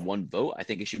than just one vote, I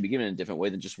think it should be given in a different way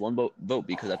than just one vote,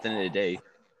 because at the end of the day,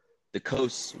 the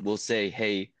coasts will say,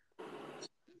 hey,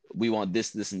 we want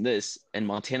this, this, and this, and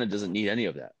Montana doesn't need any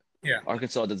of that. Yeah.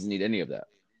 Arkansas doesn't need any of that.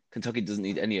 Kentucky doesn't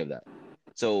need any of that.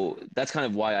 So that's kind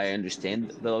of why I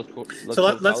understand the electoral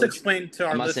let's explain to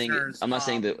our listeners. I'm not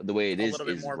saying the way it is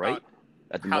more right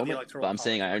at the moment, but I'm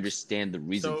saying I understand the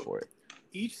reason for it.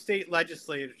 Each state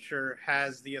legislature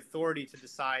has the authority to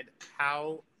decide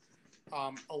how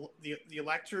the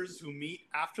electors who meet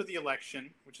after the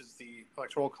election, which is the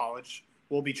electoral college,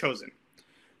 will be chosen.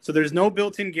 So there's no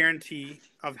built-in guarantee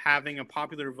of having a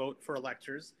popular vote for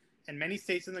electors, and many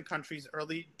states in the country's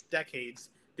early decades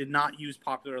did not use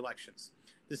popular elections.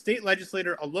 The state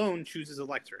legislature alone chooses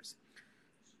electors.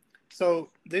 So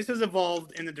this has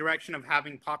evolved in the direction of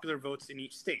having popular votes in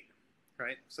each state,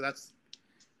 right? So that's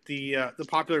the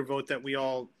popular vote that we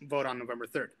all vote on November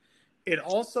 3rd. It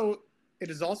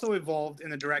has also evolved in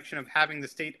the direction of having the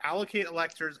state allocate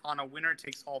electors on a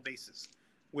winner-takes-all basis,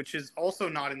 which is also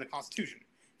not in the Constitution.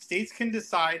 States can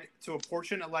decide to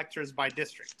apportion electors by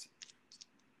district,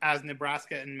 as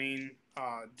Nebraska and Maine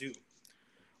do,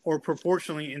 or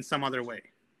proportionally in some other way.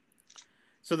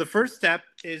 So the first step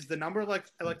is the number of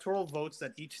electoral votes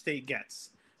that each state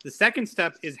gets. The second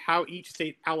step is how each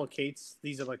state allocates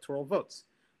these electoral votes.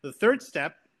 The third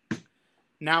step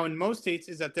Now, in most states,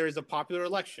 is that there is a popular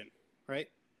election, right?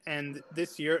 And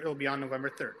this year it'll be on November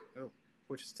 3rd,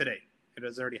 which is today. It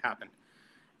has already happened.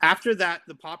 After that,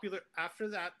 the popular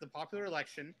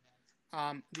election,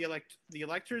 the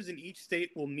electors in each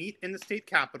state will meet in the state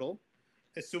capitol,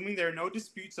 assuming there are no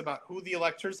disputes about who the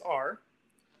electors are,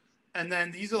 and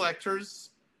then these electors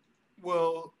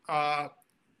will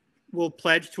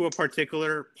pledge to a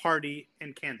particular party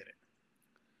and candidate.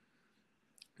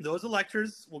 Those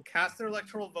electors will cast their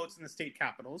electoral votes in the state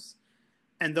capitals,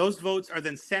 and those votes are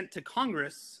then sent to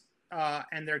Congress,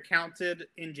 and they're counted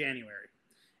in January.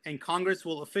 And Congress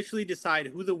will officially decide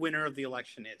who the winner of the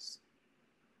election is.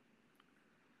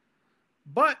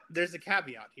 But there's a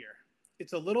caveat here.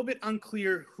 It's a little bit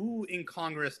unclear who in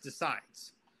Congress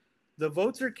decides. The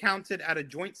votes are counted at a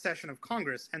joint session of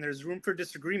Congress, and there's room for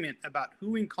disagreement about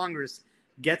who in Congress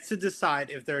gets to decide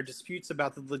if there are disputes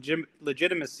about the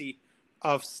legitimacy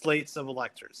of slates of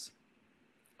electors.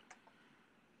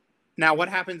 Now, what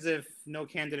happens if no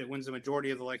candidate wins a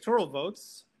majority of the electoral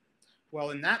votes?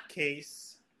 Well, in that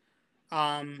case,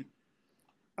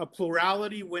 a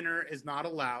plurality winner is not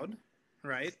allowed,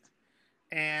 right?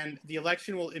 And the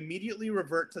election will immediately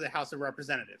revert to the House of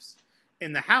Representatives.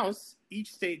 In the House,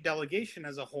 each state delegation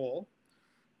as a whole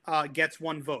gets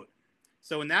one vote.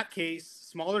 So in that case,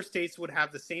 smaller states would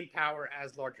have the same power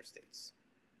as larger states.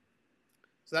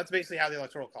 So that's basically how the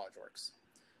Electoral College works.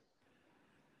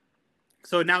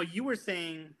 So now you were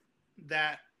saying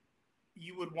that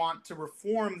you would want to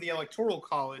reform the Electoral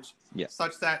College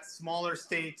such that smaller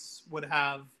states would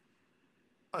have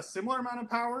a similar amount of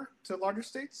power to larger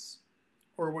states?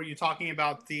 Or were you talking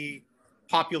about the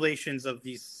populations of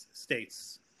these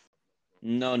states?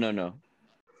 No.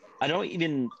 I don't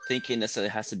even think it necessarily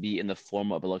has to be in the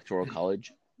form of Electoral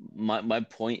College. My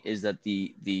point is that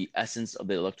the essence of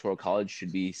the Electoral College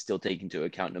should be still taken into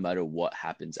account no matter what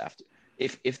happens after.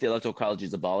 If the Electoral College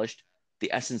is abolished,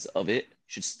 the essence of it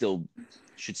should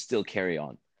still carry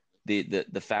on.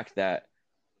 The fact that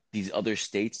these other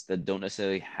states that don't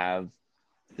necessarily have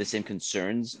the same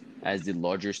concerns as the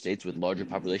larger states with larger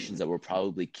populations that will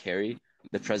probably carry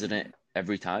the president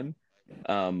every time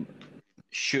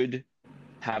should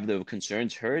have the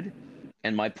concerns heard.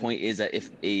 And my point is that if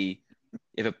a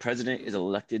president is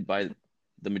elected by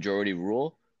the majority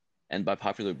rule and by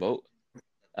popular vote,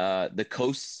 the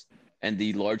coasts and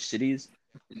the large cities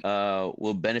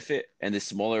will benefit and the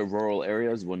smaller rural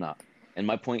areas will not. And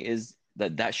my point is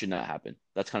that should not happen.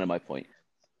 That's kind of my point.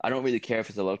 I don't really care if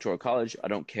it's Electoral College. I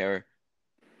don't care.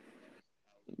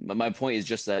 My point is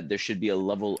just that there should be a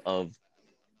level of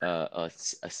a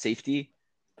safety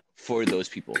for those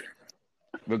people,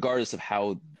 regardless of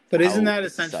how. But isn't that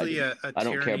essentially a I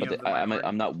don't care tyranny about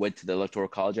I'm not wed to the Electoral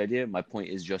College idea. My point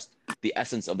is just the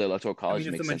essence of the Electoral College.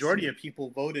 I mean, if the majority of people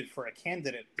voted for a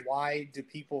candidate, why do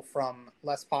people from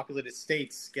less populated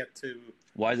states get to?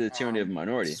 Why is it a tyranny of a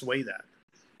minority? Sway that.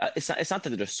 It's not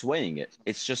that they're swaying it.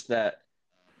 It's just that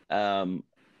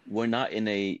we're not in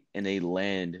a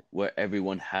land where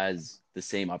everyone has the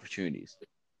same opportunities.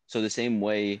 So the same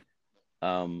way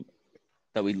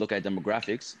that we look at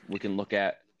demographics, we can look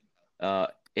at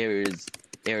areas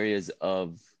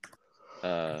of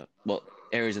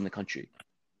areas in the country.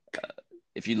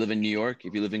 If you live in New York,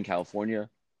 if you live in California,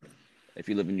 if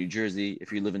you live in New Jersey,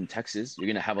 if you live in Texas, you're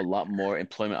going to have a lot more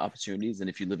employment opportunities than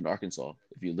if you live in Arkansas.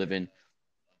 If you live in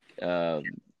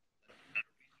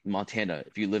Montana,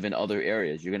 if you live in other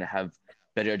areas, you're going to have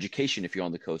better education. If you're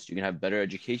on the coast, you're going to have better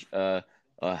education,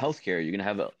 healthcare. You're going to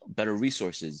have better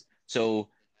resources. So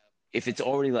if it's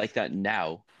already like that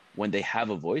now, when they have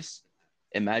a voice,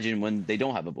 imagine when they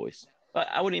don't have a voice.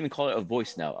 I wouldn't even call it a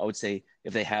voice now. I would say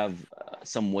if they have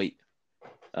some weight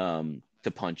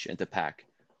to punch and to pack.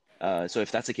 So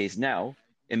if that's the case now,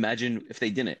 imagine if they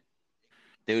didn't.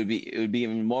 It would be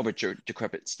even more of a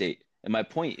decrepit state. And my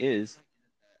point is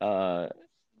that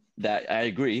I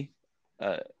agree.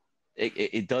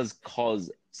 It does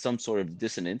cause some sort of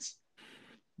dissonance,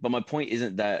 but my point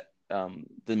isn't that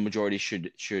the majority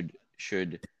should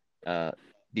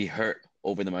be hurt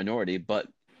over the minority, but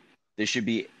there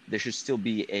should still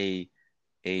be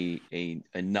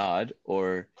a nod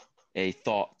or a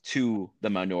thought to the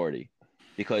minority,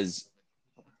 because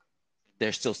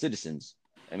they're still citizens.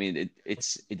 I mean,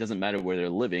 it doesn't matter where they're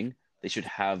living. They should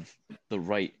have the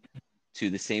right to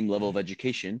the same level of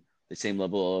education, the same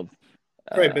level of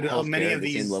right. But many of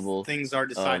these things are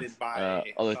decided by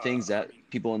other things that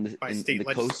people in the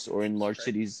coast or in large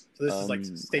cities. So this is like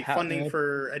state funding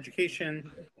for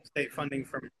education, state funding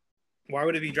from. Why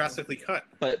would it be drastically cut?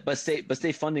 But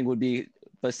state funding would be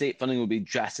but state funding would be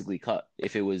drastically cut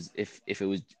if it was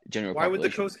general Why would the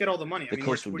population. coast get all the money? The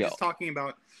coast would we're get, just talking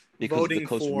about because voting the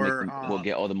coast will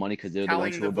get all the money because they're the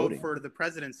ones tallying who the are vote voting. for the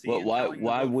presidency. Well, and why tallying the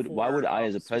vote why would for, I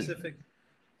as a president? specific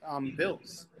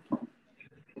bills?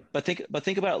 But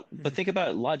think about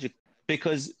it logic,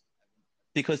 because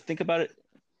think about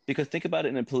it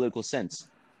in a political sense.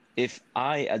 If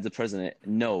I as the president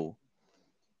know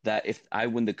that if I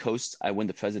win the coast, I win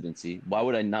the presidency, why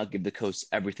would I not give the coast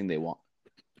everything they want?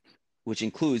 Which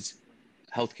includes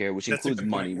healthcare, which That's a includes good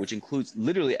money, point. which includes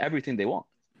literally everything they want.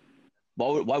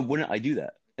 Why wouldn't I do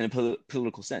that in a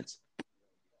political sense?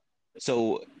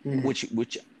 So, which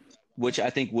I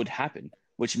think would happen,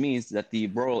 which means that the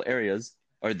rural areas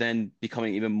are then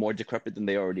becoming even more decrepit than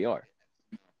they already are.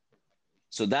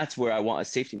 So that's where I want a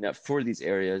safety net for these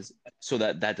areas, so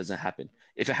that doesn't happen.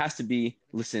 If it has to be,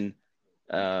 listen,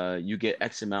 you get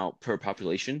X amount per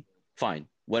population, fine,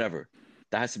 whatever.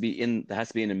 That has to be an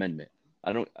amendment.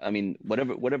 I mean,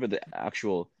 whatever the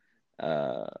actual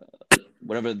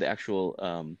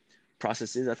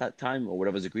process is at that time, or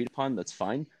whatever's agreed upon, that's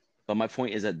fine. But my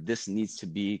point is that this needs to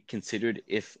be considered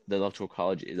if the electoral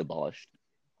college is abolished.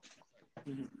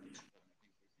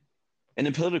 In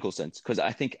a political sense, because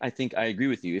I think I agree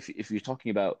with you. If you're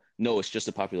talking about, no, it's just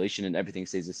a population and everything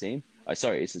stays the same.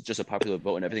 It's just a popular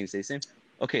vote and everything stays the same.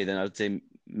 Okay, then I would say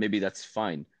maybe that's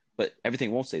fine. But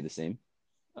everything won't stay the same.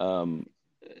 But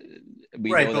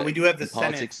we do have the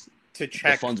politics, Senate to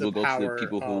check the funds will go to the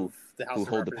people who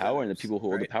hold the power, and the people who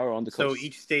hold the power on the coast. So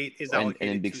each state is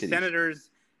allocated two senators,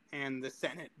 and the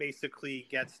Senate basically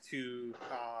gets to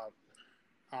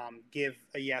give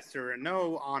a yes or a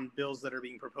no on bills that are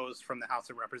being proposed from the House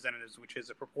of Representatives, which is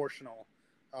a proportional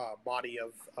body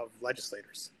of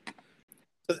legislators.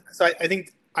 So I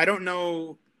think, I don't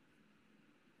know,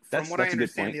 from what I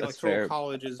understand, the Electoral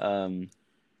College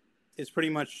is pretty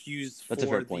much used for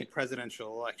the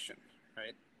presidential election,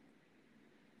 right?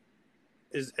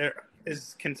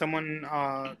 Can someone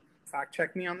fact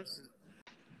check me on this?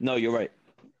 No, you're right.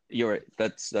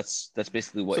 That's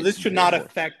basically what. So this should not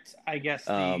affect, I guess,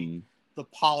 the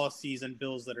policies and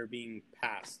bills that are being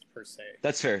passed per se.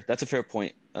 That's fair. That's a fair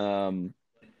point.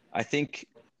 I think.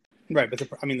 Right, but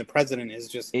the president is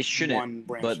just one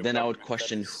branch. But then I would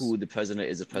question who the president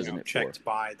is a president checked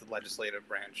by the legislative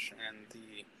branch and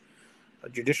the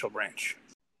judicial branch.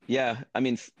 Yeah, I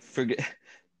mean,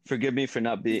 forgive me for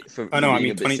not being. I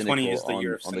mean, 2020 is the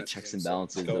year on the checks and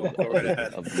balances go right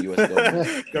ahead. of the U.S.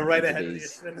 government. Go right ahead.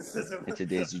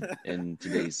 In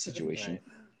today's situation.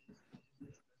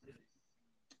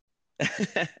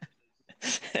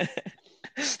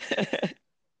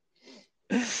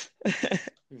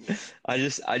 I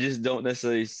just don't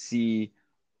necessarily see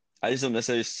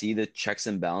the checks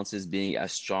and balances being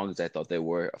as strong as I thought they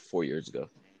were 4 years ago.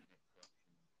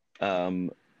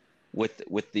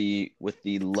 With the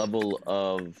level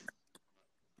of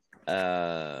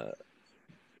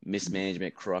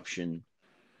mismanagement, corruption,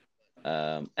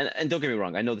 and don't get me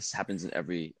wrong, I know this happens in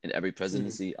every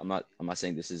presidency. I'm not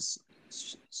saying this is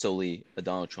solely a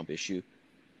Donald Trump issue,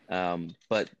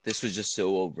 but this was just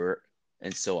so overt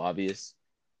and so obvious,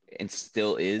 and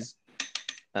still is,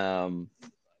 on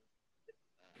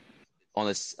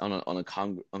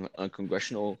a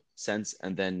congressional sense,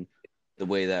 and then the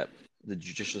way that the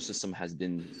judicial system has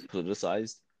been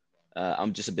politicized.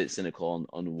 I'm just a bit cynical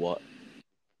on what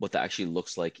that actually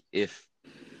looks like if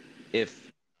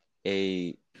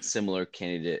a similar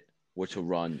candidate were to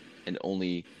run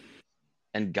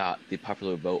and got the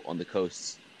popular vote on the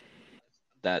coasts,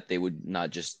 that they would not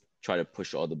just try to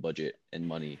push all the budget and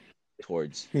money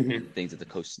towards things that the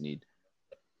coasts need.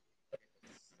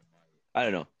 I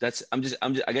don't know.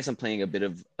 I guess I'm playing a bit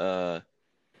of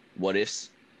what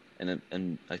ifs, and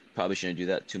I probably shouldn't do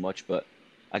that too much, but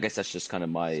I guess that's just kind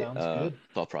of my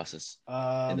thought process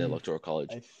in the Electoral College.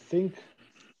 I think.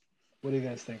 What do you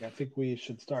guys think? I think we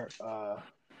should start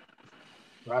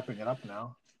wrapping it up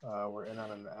now. We're in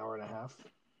on an hour and a half.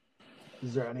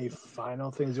 Is there any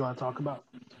final things you want to talk about?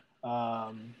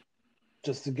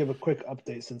 Just to give a quick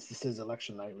update, since this is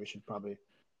election night, we should probably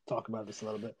talk about this a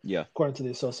little bit. Yeah. According to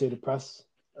the Associated Press,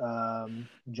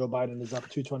 Joe Biden is up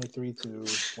 223 to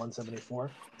 174.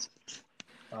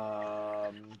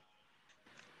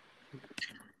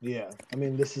 Yeah, I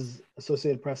mean, this is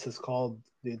Associated Press has called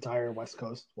the entire West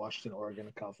Coast, Washington,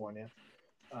 Oregon, California,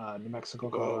 New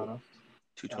Mexico, Colorado.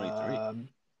 223.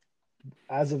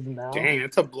 As of now, dang,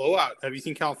 it's a blowout. Have you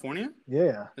seen California?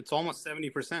 Yeah, it's almost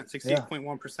 70%,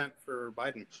 68.1% for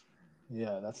Biden.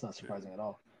 Yeah, that's not surprising at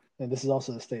all. And this is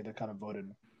also the state that kind of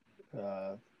voted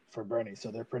for Bernie,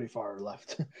 so they're pretty far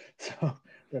left. So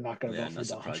they're not going to vote for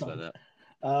Donald Trump. By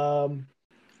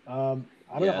that.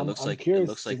 I don't know. it looks I'm like curious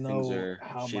to things know are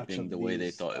how much shaping of the way they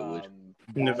these thought it would.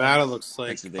 Nevada ballots- looks like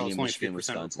Pennsylvania, it's only Michigan, 3%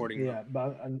 Wisconsin. reporting. Yeah,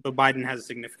 but But Biden has a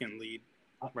significant lead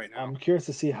right now. I'm curious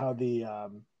to see how the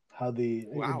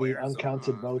Arizona,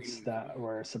 uncounted votes leading. that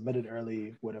were submitted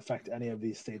early would affect any of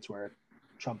these states where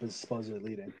Trump is supposedly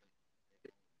leading.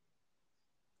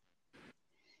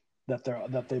 That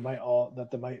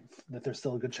there's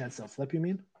still a good chance they'll flip. You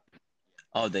mean?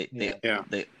 Oh, they Yeah.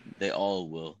 they all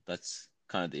will. That's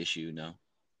kind of the issue now.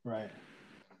 Right.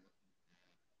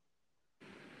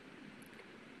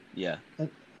 Yeah, And-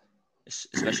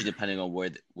 especially depending on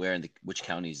where in which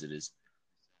counties it is.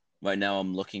 Right now,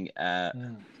 I'm looking at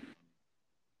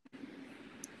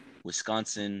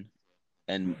Wisconsin,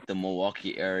 and the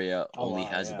Milwaukee area Oh, only wow,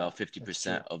 has yeah, about that's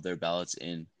 50% true. of their ballots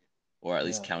in, or at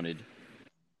least Yeah. counted.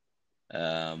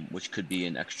 Which could be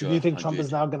an extra. So do you think 100, Trump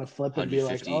is now going to flip and be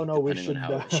like, 150, "Oh no, we depending should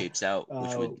on how it shapes out,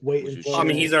 wait which would until"? I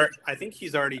mean, shape it. I think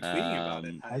he's already tweeting about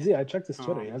it. Has he? I checked his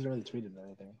Twitter. He hasn't really tweeted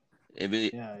anything.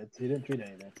 It Yeah, he didn't tweet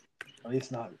anything. At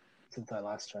least not since I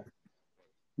last checked.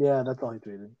 Yeah, that's all he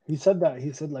tweeted. He said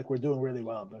like we're doing really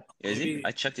well, but is he? Maybe-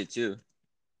 I checked it too.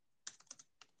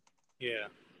 Yeah.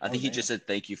 I think he damn. just said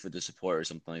thank you for the support or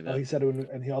something like that. Oh, he said,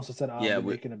 and he also said, Yeah,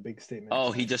 we're making a big statement.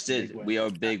 Oh, tonight. he just A big did. win." We are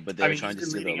big, but they were trying to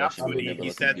he's been steal the leading up election, to but it. never He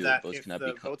let them said do it. that Votes if cannot the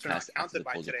be votes are not cast after counted the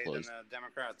by polls are today, then closed. the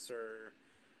Democrats are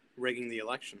rigging the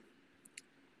election.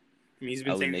 I mean, he's I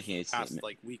been was saying making it a for the past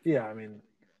statement. week. Yeah, I mean,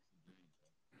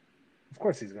 of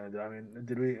course he's gonna do. I mean,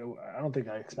 did we? I don't think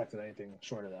I expected anything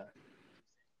short of that.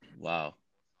 Wow.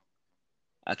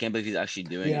 I can't believe he's actually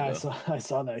doing Yeah, it though. I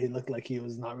saw that. He looked like he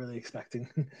was not really expecting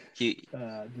He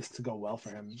this to go well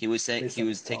for him. he was saying based he on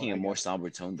was his tone, taking I a more guess.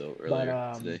 somber tone though But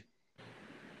earlier today.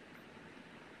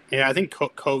 Yeah, I think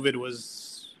COVID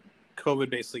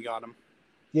basically got him.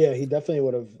 yeah, he definitely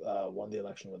would have won the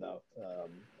election without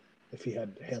if he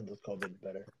had handled COVID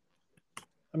better.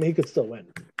 I mean, he could still win.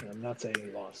 I'm not saying he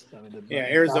lost. I mean,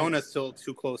 Arizona's still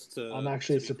too close to. I'm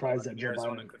actually to be surprised close. I that think Joe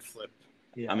Arizona Biden could flip.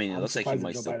 Yeah, I mean, it I'm looks like he surprised that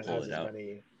might Joe still Biden pull has it as out.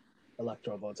 many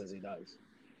electoral votes as he does.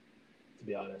 To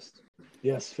be honest,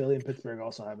 yes, Philly and Pittsburgh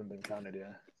also haven't been counted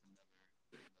yet.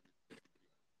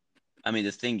 I mean,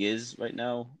 the thing is, right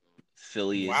now,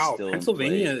 Philly is Wow, still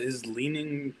Pennsylvania in play, is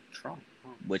leaning Trump.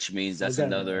 which means that's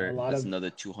Again, another a lot that's of- another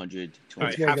 200, All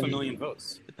right, Pittsburgh 500,000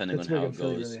 votes. depending Pittsburgh on how and it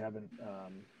Philly goes. really haven't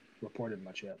reported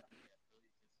much yet.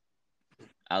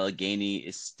 Allegheny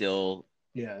is still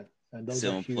Yeah, and those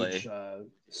Still are in huge play.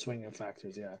 swinging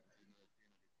factors. Yeah,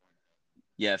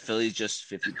 Yeah, Philly's just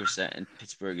 50% and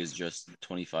Pittsburgh is just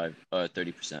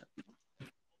 30%.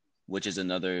 Which is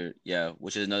another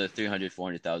 300,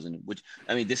 400,000, which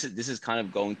I mean this is kind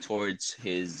of going towards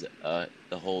his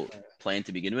the whole plan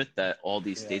to begin with, that all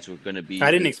these states were going to be I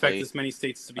didn't in expect play, this many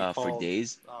states to be for called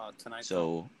days. tonight.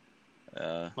 So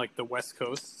like the West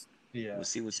Coast, yeah. we'll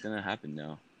see what's going to happen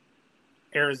now.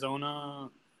 Arizona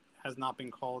has not been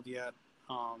called yet.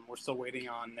 We're still waiting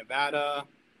on Nevada,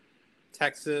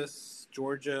 Texas,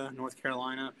 Georgia, North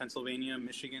Carolina, Pennsylvania,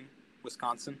 Michigan,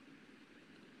 Wisconsin,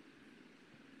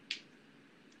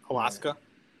 Alaska.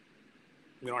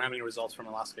 We don't have any results from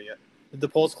Alaska yet. Did the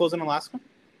polls close in Alaska?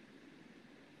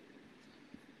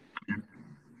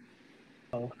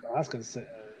 Well,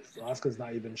 Alaska's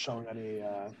not even showing any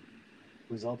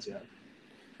results yet.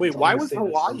 Wait, It's why only a was state that's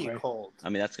Hawaii still called? I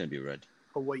mean, that's going to be red.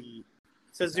 Hawaii.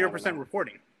 It says I don't 0% know.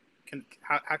 reporting.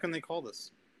 How can they call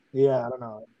this? Yeah, I don't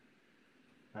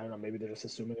know. Maybe they're just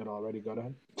assuming it already. Go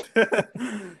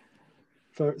ahead.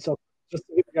 So just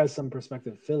to give you guys some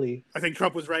perspective, Philly. I think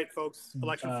Trump was right, folks.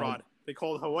 Election fraud. They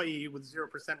called Hawaii with 0%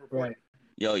 reporting. Right.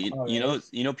 Yo, you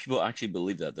yeah. know people actually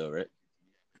believe that though, right?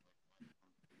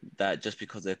 That just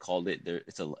because they called it,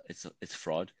 it's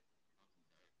fraud.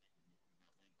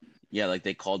 Yeah, like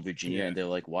they called Virginia and they're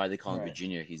like, why are they calling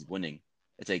Virginia? He's winning.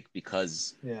 It's like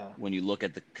because when you look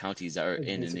at the counties that are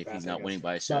in, and if he's not winning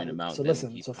by a certain amount, so then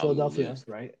listen, he so probably will Philadelphia, lose.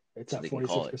 right? It's So at they can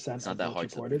call it. 46% It's not of that votes hard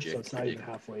to reported, so it's not even predict.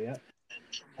 halfway yet.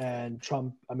 And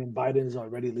Biden is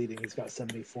already leading. He's got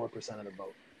 74% of the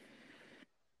vote.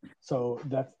 So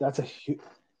that's a huge,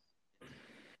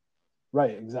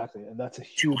 right? Exactly, and that's a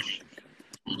huge.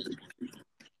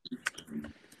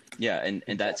 Yeah, and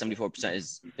that 74%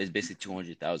 is basically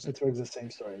 200,000. Pittsburgh's the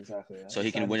same story, exactly. Yeah. So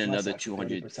he can win another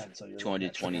 200, 30%, so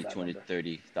 220,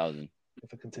 230,000.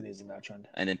 If it continues in that trend.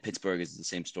 And then Pittsburgh is the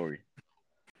same story.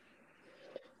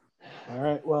 All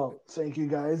right. Well, thank you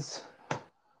guys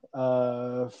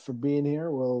for being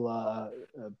here. We'll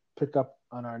pick up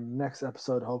on our next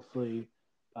episode. Hopefully,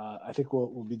 I think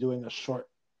we'll be doing a short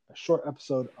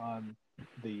episode on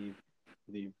the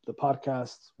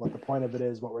podcast, what the point of it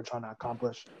is, what we're trying to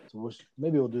accomplish. So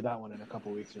maybe we'll do that one in a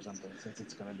couple weeks or something, since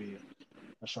it's going to be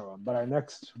inshallah. But our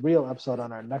next real episode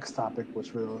on our next topic,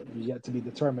 which will be yet to be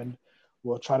determined,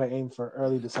 we'll try to aim for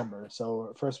early December.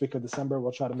 So first week of December,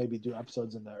 we'll try to maybe do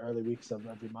episodes in the early weeks of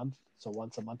every month. So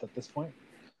once a month at this point.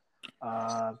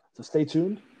 So stay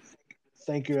tuned.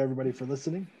 Thank you everybody for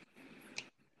listening.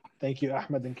 Thank you,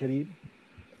 Ahmed and Kareem.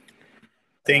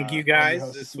 Thank you I'm your guys.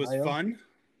 host, This was Ismail. fun.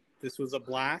 This was a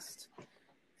blast.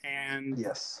 And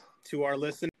Yes. to our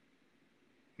listeners,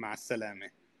 ma salame.